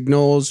and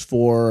signals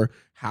for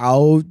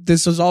how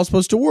this is all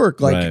supposed to work.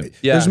 Like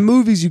there's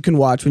movies you can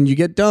watch when you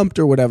get dumped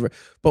or whatever.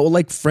 But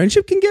like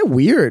friendship can get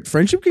weird.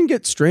 Friendship can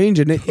get strange.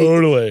 And they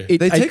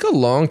take a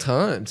long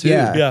time too.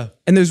 Yeah.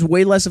 And there's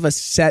way less of a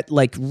set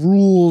like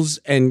rules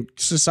and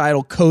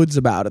societal codes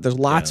about it. There's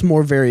lots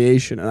more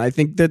variation. And I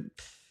think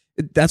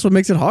that's what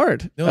makes it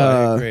hard. No,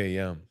 I agree.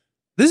 Yeah.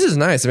 This is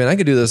nice. I mean, I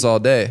could do this all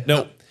day.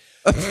 No.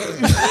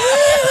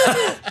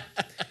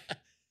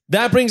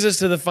 That brings us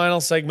to the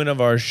final segment of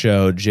our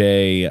show,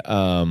 Jay.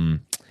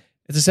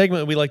 It's a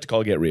segment we like to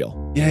call Get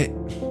Real. Yeah.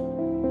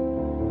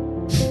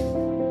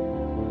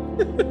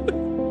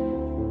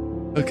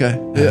 Okay.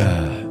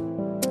 Yeah.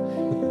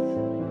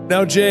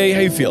 Now, Jay,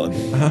 how you feeling?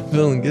 I'm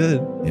feeling good.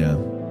 Yeah.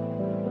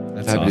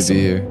 That's happy awesome. to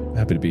be here.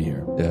 Happy to be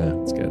here.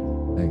 Yeah. It's good.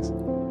 Thanks.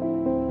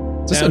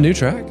 Is this a new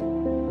track?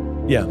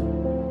 Yeah.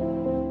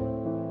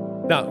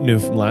 Not new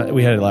from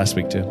we had it last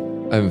week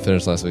too. I haven't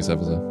finished last week's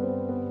episode.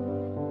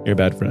 You're a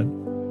bad friend.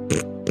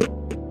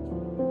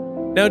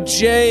 Now,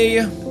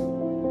 Jay,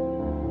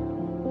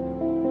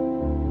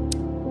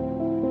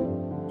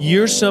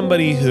 you're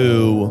somebody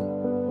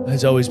who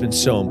has always been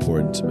so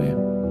important to me.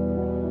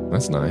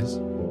 That's nice.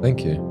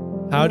 Thank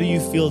you. How do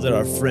you feel that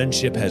our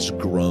friendship has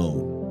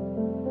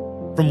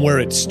grown from where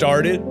it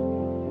started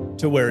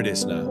to where it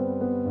is now?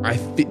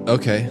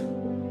 Okay.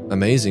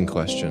 Amazing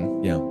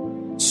question. Yeah.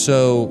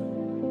 So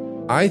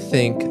I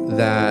think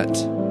that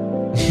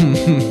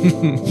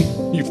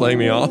you playing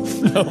me off?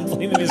 No, I'm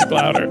playing the music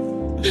louder.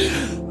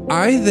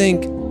 I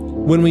think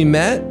when we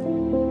met,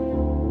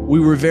 we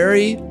were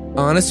very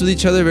honest with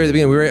each other very at the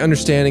beginning. We were very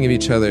understanding of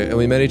each other, and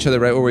we met each other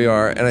right where we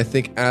are. And I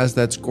think as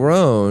that's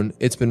grown,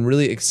 it's been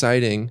really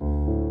exciting.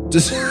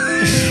 Just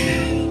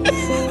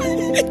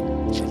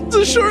it's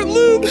a short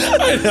loop.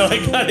 I know.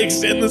 I gotta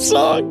extend the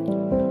song.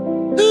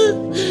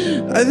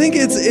 I think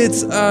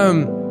it's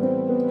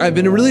I've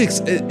been really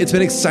it's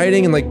been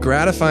exciting and like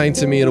gratifying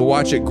to me to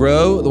watch it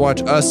grow, to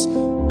watch us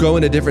go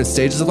into different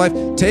stages of life.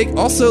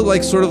 Also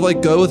like sort of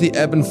like go with the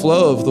ebb and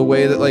flow of the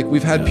way that like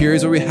we've had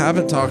periods where we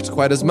haven't talked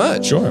quite as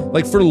much. Sure.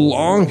 Like for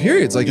long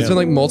periods. Like it's been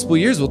like multiple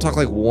years. We'll talk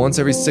like once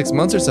every 6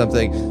 months or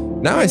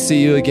something. Now I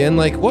see you again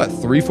like what,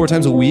 3-4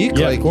 times a week?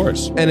 Yeah, like, of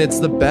course. And it's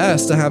the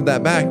best to have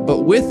that back. But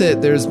with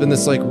it, there's been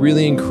this like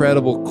really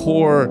incredible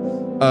core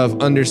of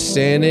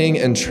understanding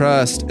and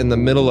trust in the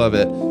middle of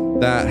it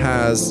that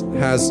has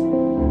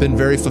been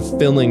very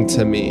fulfilling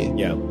to me.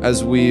 Yeah.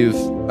 As we've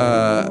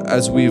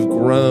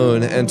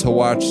grown, and to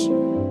watch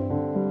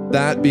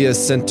that be a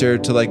center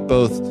to like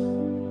both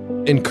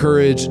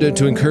encourage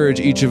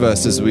each of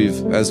us as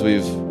we've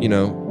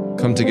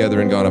come together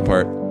and gone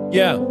apart.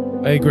 Yeah,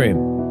 I agree.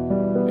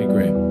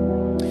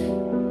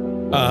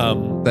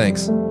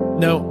 Thanks.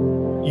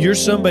 Now, you're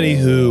somebody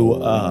who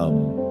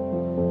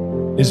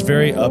is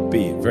very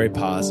upbeat, very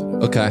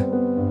positive. Okay.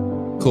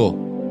 Cool.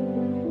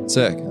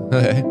 Sick.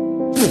 Okay.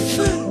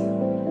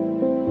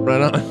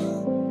 Right on.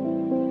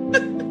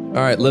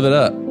 All right, live it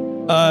up.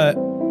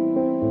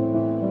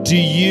 Do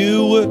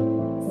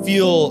you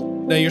feel,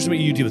 now you're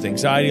somebody, you deal with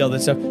anxiety, all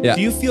that stuff. Yeah.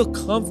 Do you feel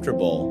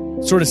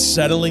comfortable sort of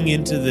settling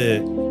into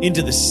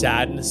the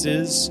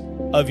sadnesses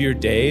of your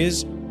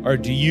days? Or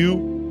do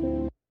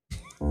you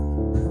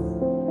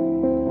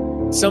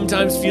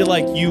sometimes feel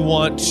like you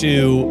want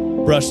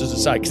to brush those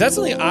aside? Because that's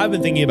something I've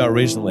been thinking about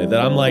recently, that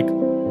I'm like,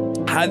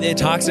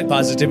 toxic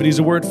positivity is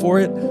a word for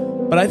it.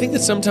 But I think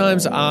that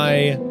sometimes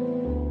I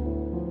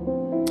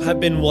have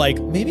been like,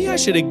 maybe I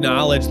should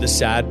acknowledge the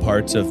sad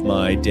parts of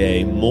my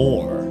day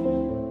more.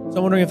 So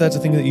I'm wondering if that's a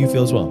thing that you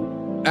feel as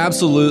well.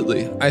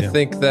 Absolutely. I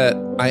think that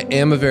I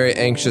am a very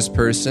anxious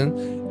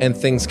person, and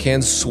things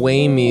can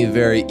sway me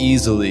very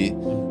easily.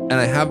 And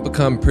I have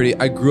become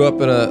I grew up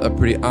in a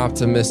pretty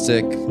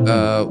optimistic,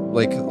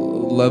 like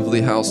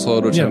lovely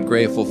household, which I'm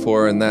grateful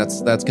for. And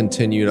that's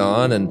continued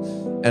on. And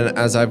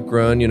as I've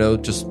grown,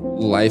 just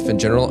life in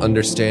general,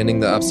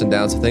 understanding the ups and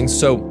downs of things.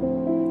 So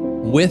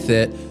with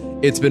it,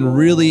 it's been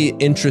really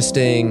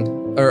interesting,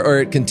 or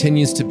it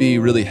continues to be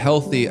really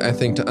healthy, I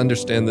think, to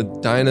understand the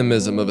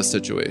dynamism of a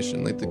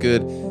situation, like the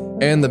good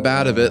and the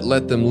bad of it,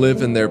 let them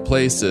live in their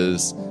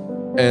places,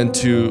 and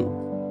to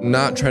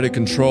not try to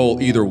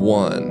control either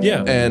one.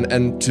 Yeah.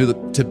 And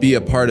to be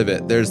a part of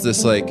it. There's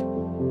this like, I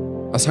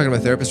was talking to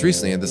my therapist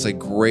recently, and this like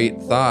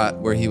great thought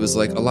where he was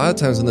like, a lot of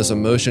times when this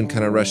emotion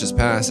kind of rushes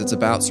past, it's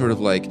about sort of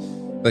like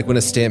when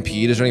a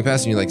stampede is running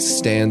past and you like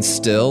stand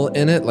still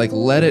in it, like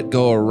let it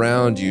go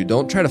around you.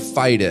 Don't try to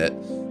fight it.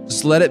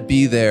 Just let it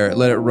be there.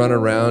 Let it run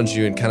around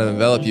you and kind of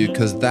envelop you,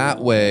 because that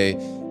way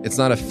it's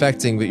not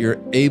affecting, but you're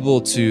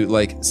able to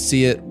like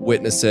see it,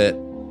 witness it,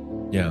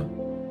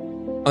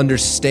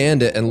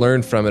 understand it, and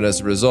learn from it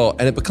as a result.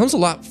 And it becomes a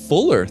lot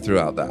fuller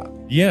throughout that.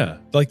 Yeah,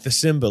 like the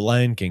Simba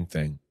Lion King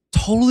thing.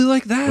 Totally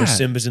like that. Where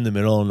Simba's in the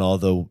middle and all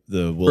the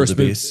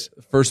wildebeest.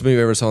 First movie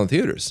I ever saw in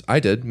theaters. I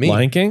did. Me.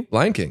 Lion King?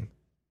 Lion King.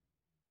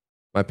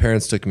 My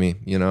parents took me,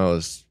 I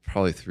was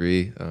Probably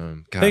 3.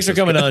 Thanks for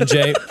coming on,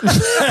 Jay.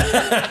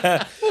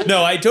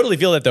 No, I totally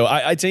feel that though.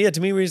 I'd say,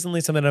 to me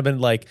recently, something I've been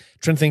like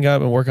trying to think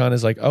of and work on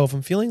is like, if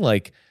I'm feeling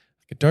like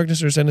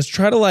darkness or sadness,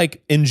 try to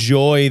like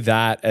enjoy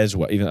that as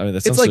well. Even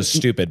that sounds so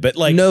stupid, but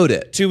like note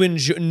it.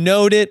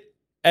 Note it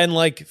and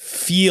like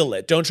feel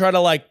it. Don't try to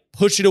like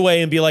push it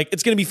away and be like,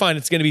 it's gonna be fine.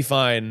 It's gonna be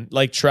fine.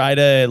 Like try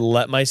to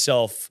let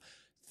myself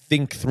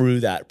think through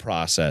that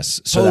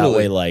process, so that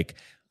way like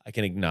I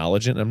can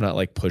acknowledge it and I'm not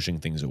like pushing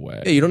things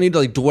away. Yeah, you don't need to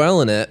like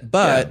dwell in it,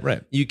 but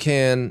right. you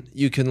can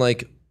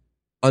like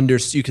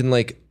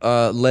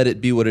let it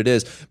be what it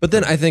is. But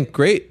then I think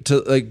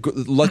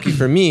lucky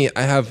for me,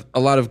 I have a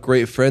lot of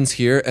great friends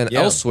here and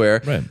elsewhere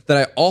that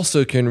I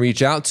also can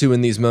reach out to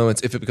in these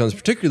moments if it becomes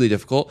particularly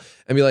difficult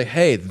and be like,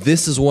 hey,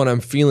 this is what I'm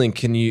feeling.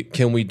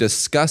 Can we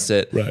discuss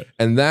it? Right.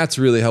 And that's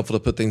really helpful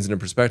to put things into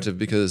perspective,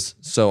 because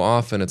so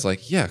often it's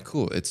like, yeah,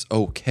 cool, it's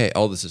okay,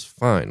 all this is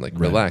fine. Like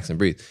relax and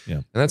breathe. Yeah.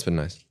 And that's been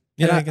nice.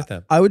 Yeah, I get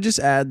that. I would just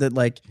add that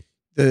like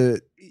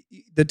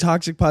the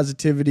toxic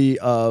positivity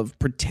of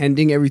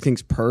pretending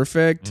everything's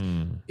perfect,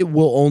 it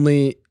will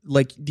only,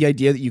 like, the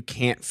idea that you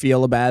can't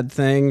feel a bad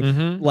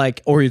thing,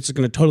 like, or it's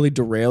going to totally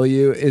derail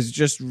you, is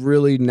just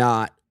really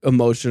not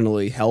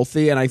emotionally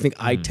healthy. And I think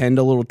I tend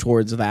a little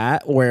towards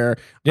that, where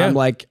I'm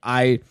like,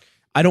 I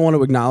don't want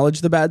to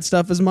acknowledge the bad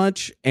stuff as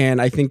much.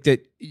 And I think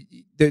that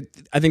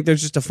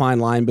there's just a fine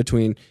line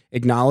between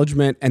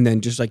acknowledgement and then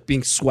just like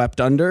being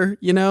swept under,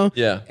 you know?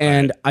 Yeah.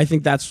 And I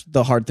think that's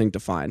the hard thing to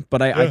find.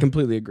 But I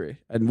completely agree.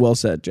 And well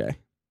said, Jay.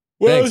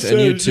 Thanks.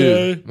 And you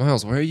too.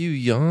 Miles, why are you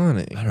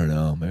yawning? I don't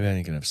know. Maybe I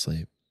ain't gonna have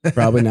sleep.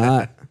 Probably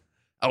not.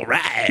 All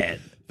right.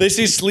 They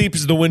say sleep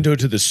is the window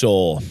to the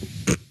soul.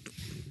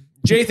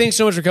 Jay, thanks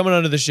so much for coming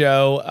onto the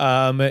show.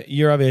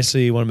 You're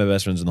obviously one of my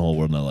best friends in the whole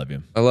world, and I love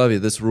you. I love you.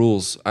 This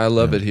rules. I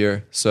love it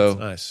here. So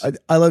nice.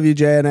 I love you,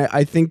 Jay, and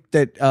I think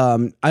that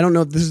I don't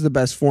know if this is the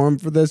best forum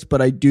for this,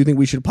 but I do think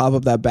we should pop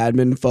up that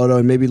badminton photo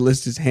and maybe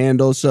list his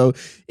handle. So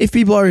if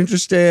people are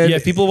interested,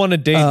 if people want to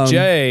date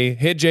Jay,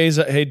 hit Jay's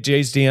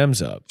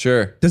DMs up.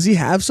 Sure. Does he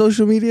have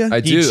social media?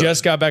 I do. He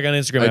just got back on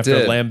Instagram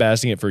after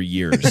lambasting it for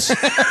years.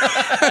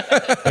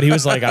 But he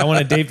was like, I want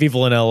to date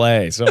people in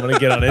LA, so I'm going to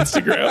get on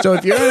Instagram. So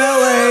if you're in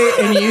LA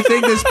and you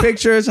think this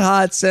picture is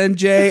hot, send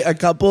Jay a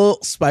couple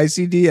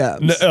spicy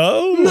DMs.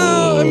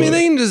 No, I mean,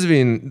 they can just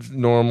be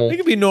normal. They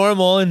can be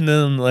normal, and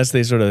then unless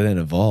they sort of then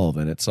evolve,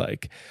 and it's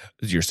like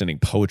you're sending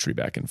poetry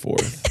back and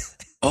forth.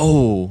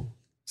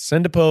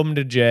 Send a poem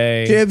to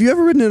Jay. Jay, have you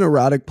ever written an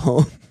erotic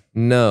poem?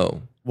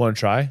 No. Want to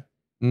try?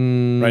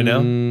 Right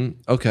now?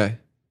 Okay.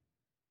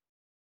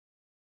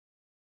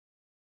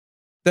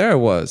 There I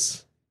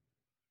was.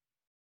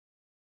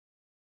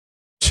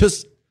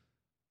 Just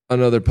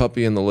another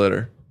puppy in the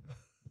litter.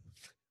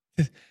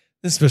 This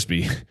is supposed to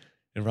be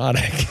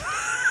erotic.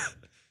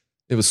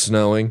 It was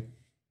snowing.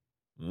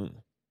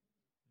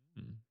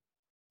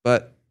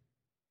 But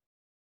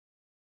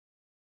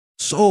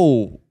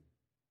so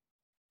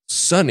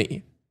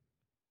sunny.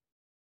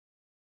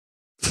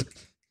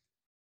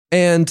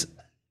 and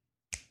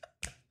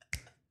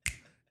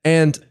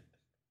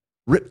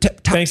rip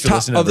tap top. Thanks for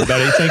listening,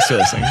 everybody. Thanks for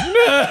listening.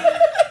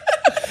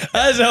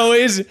 As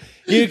always,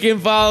 you can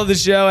follow the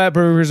show at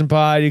Perfect Person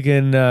Pod. You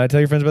can tell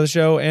your friends about the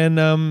show.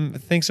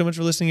 And thanks so much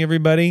for listening,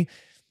 everybody.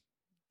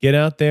 Get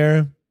out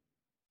there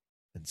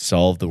and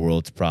solve the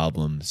world's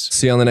problems.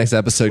 See you on the next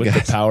episode, with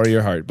guys. the power of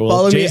your heart. But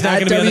Follow Jay's me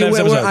not at going to be on the next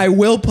episode. I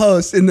will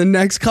post in the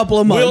next couple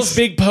of months. Will's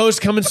big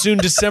post coming soon,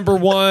 December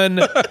 1.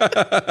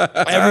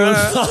 Everyone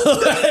follow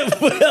that,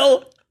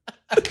 Will.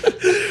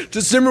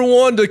 December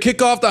 1 to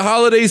kick off the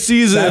holiday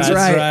season. That's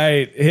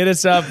right. Hit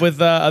us up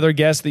with other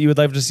guests that you would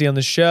like to see on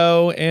the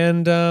show.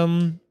 And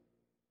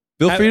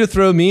feel free to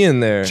throw me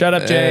in there. Shut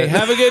up, Jay.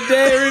 Have a good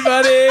day,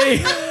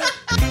 everybody.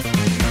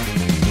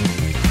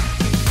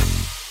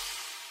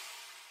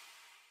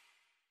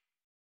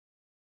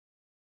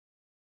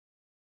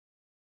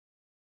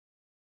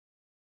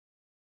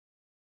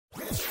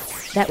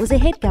 That was a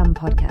HeadGum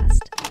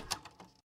podcast.